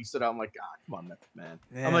he showed up, he stood out. I'm like, God, come on, Method Man.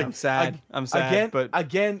 Yeah, I'm sad.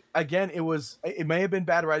 Again, it may have been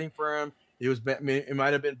bad writing for him. It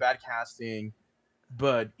might have been bad casting.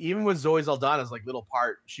 But even with Zoe Saldana's little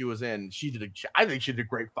part she was in, I think she did a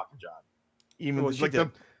great fucking job. Even with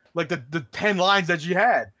the 10 lines that she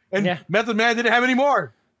had, and Method Man didn't have any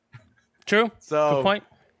more. True. So good point.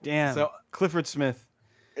 Damn. So Clifford Smith.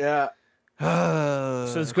 Yeah.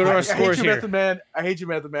 So let's go to our scores here. Method Man. I hate you,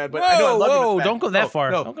 Method Man. But whoa, I know I love you, Method Man. Don't go that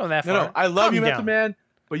far. Don't go that far. No, I love you, Method Man,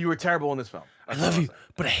 but you were terrible in this film. I love you,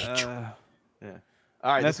 but I hate you. Yeah.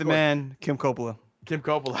 All right. Method Man, Kim Coppola.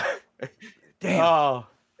 Damn. Oh,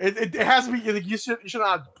 it has to be. You should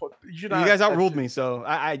not. You guys outruled me, so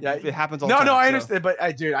it happens all the time. No, I understand, but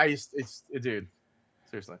dude,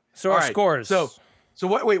 seriously. So our scores. So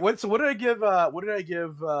what? Wait, what? So what did I give? What did I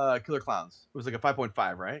give? Killer Clowns. It was like a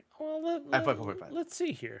 5.5, right? Well, 5.5. Let's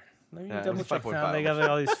see here. Let me double check now. They got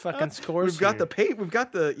all these fucking scores. We've got the pay. We've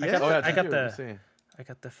got the. I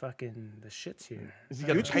got the fucking the shits here.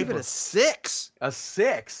 You gave it a 6. A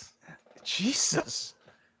 6. Jesus.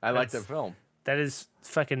 I like that film. That is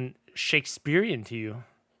fucking Shakespearean to you.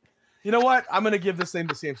 You know what? I'm gonna give this thing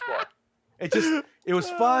the same score. It was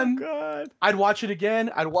fun. God. I'd watch it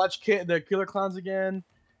again. I'd watch the Killer Clowns again.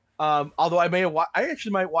 Although I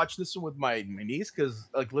actually might watch this one with my niece, because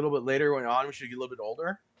a little bit later on, we should get a little bit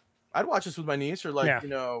older. I'd watch this with my niece or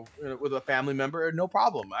with a family member. No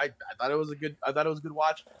problem. I thought it was a good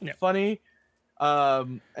watch. Yeah. Funny.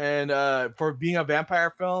 And for being a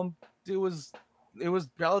vampire film, it was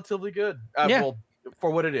relatively good. Well,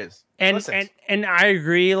 for what it is. And I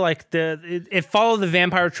agree. It followed the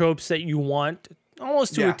vampire tropes that you want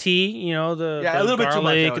almost to a T. The a little bit too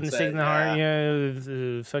much, and the stake in the heart.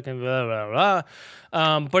 The fucking blah blah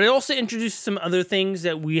blah. But it also introduced some other things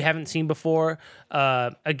that we haven't seen before.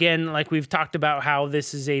 Again, like we've talked about, how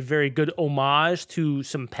this is a very good homage to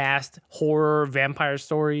some past horror vampire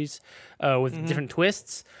stories with different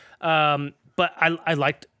twists. But I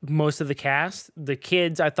liked most of the cast. The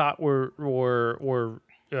kids I thought were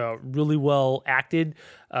really well acted,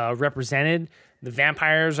 represented. The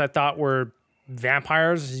vampires I thought were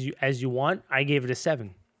vampires as you want. I gave it a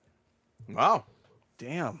 7. Wow,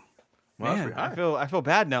 damn, well, man, I feel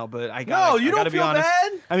bad now, but I gotta be honest.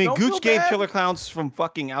 Bad. I mean, Gooch gave Killer Clowns from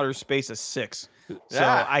fucking Outer Space a 6,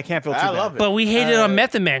 so I can't feel too bad. But we hated on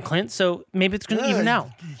Method Man, Clint. So maybe it's gonna even out.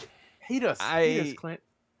 Hate us, Clint.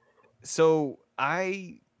 So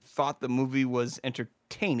I thought the movie was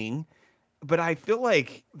entertaining, but I feel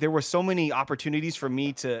like there were so many opportunities for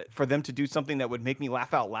them to do something that would make me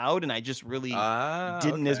laugh out loud, and I just really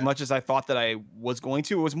didn't as much as I thought that I was going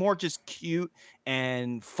to. It was more just cute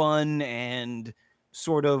and fun and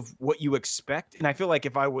sort of what you expect. And I feel like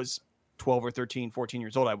if I was 12 or 13, 14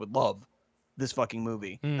 years old, I would love this fucking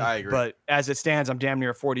movie. I agree. But as it stands, I'm damn near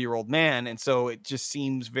a 40-year-old man, and so it just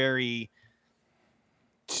seems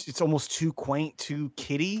it's almost too quaint, too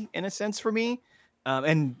kiddie in a sense for me.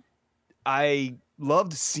 And I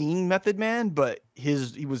loved seeing Method Man, but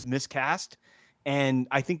he was miscast. And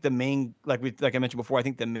I think the main, like I mentioned before, I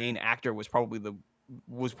think the main actor was probably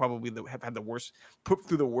had the worst, put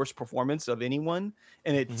through the worst performance of anyone.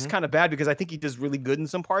 And it's kind of bad because I think he does really good in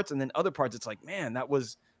some parts, and then other parts it's like, man, that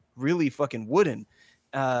was really fucking wooden.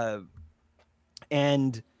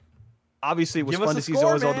 And obviously it was fun to see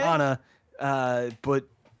Zoe Saldana, but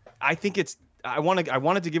I think I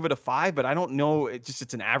wanted to give it a 5, but I don't know.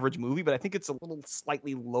 It's an average movie, but I think it's a little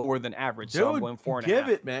slightly lower than average. Dude, so I'm going 4.5. Give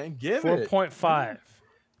it, man. Give 4.5.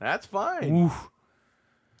 That's fine.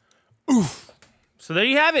 Oof. So there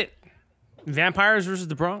you have it. Vampires versus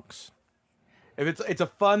the Bronx. If it's a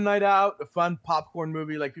fun night out, a fun popcorn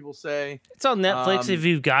movie, like people say. It's on Netflix. If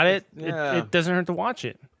you've got it, it doesn't hurt to watch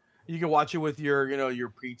it. You can watch it with your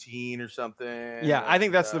preteen or something. Yeah, I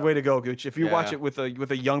think that's the way to go, Gooch. If you watch it with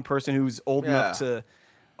a young person who's old enough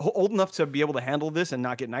to be able to handle this and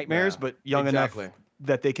not get nightmares, but young enough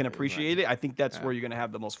that they can appreciate it, I think that's where you're gonna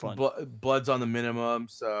have the most fun. Blood's on the minimum,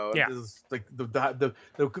 so this is like the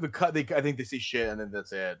cut. I think they see shit and then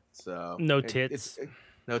that's it. So no tits.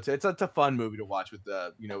 It's a fun movie to watch with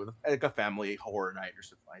with like a family horror night or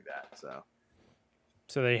something like that.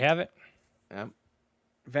 So there you have it. Yeah.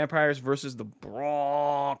 Vampires versus the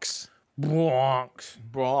Bronx. All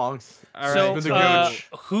right. So,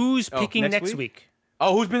 who's picking next week?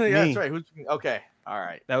 Oh, who's been? Yeah, that's right. Who's picking? Okay, all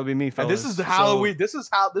right. That would be me, fellas. And this is Halloween. This is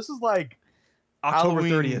like October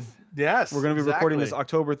 30th. Yes, we're gonna be recording this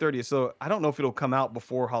October 30th. So I don't know if it'll come out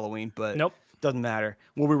before Halloween, but nope, doesn't matter.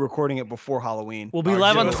 We'll be recording it before Halloween. We'll be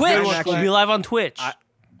live on Twitch. We'll be live on Twitch.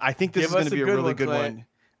 I think this is gonna be a really good one.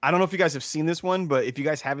 I don't know if you guys have seen this one, but if you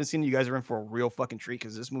guys haven't seen it, you guys are in for a real fucking treat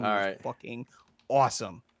because this movie is fucking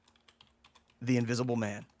awesome. The Invisible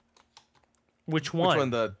Man. Which one? Which one?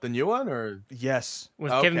 The new one or yes?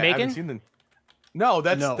 With Kevin Bacon? I haven't seen No,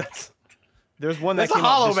 that's there's one that came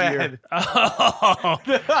out this year. Oh.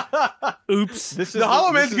 Oops. The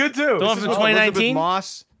Hollow Man's good too. The one from 2019.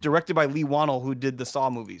 Moss, directed by Lee Wannell, who did the Saw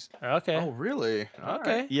movies. Okay. Oh, really?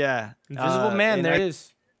 Okay. Yeah. Invisible Man. There it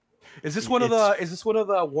is. Is this one of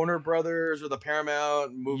the Warner Brothers or the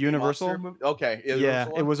Paramount movie? Universal? Movie? Okay. Yeah,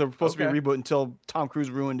 it was supposed to be a reboot until Tom Cruise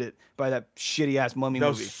ruined it by that shitty ass mummy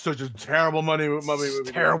movie. That was such a terrible mummy movie.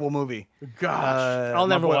 Terrible movie. Gosh. I'll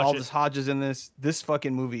never watch it. Aldous Hodges in this. This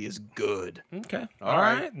fucking movie is good. Okay. All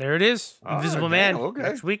right. There it is. Invisible Man. Okay.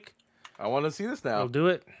 Next week. I want to see this now. We'll do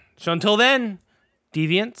it. So until then,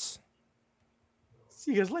 Deviants.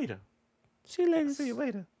 See you guys later. See you later. See you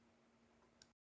later.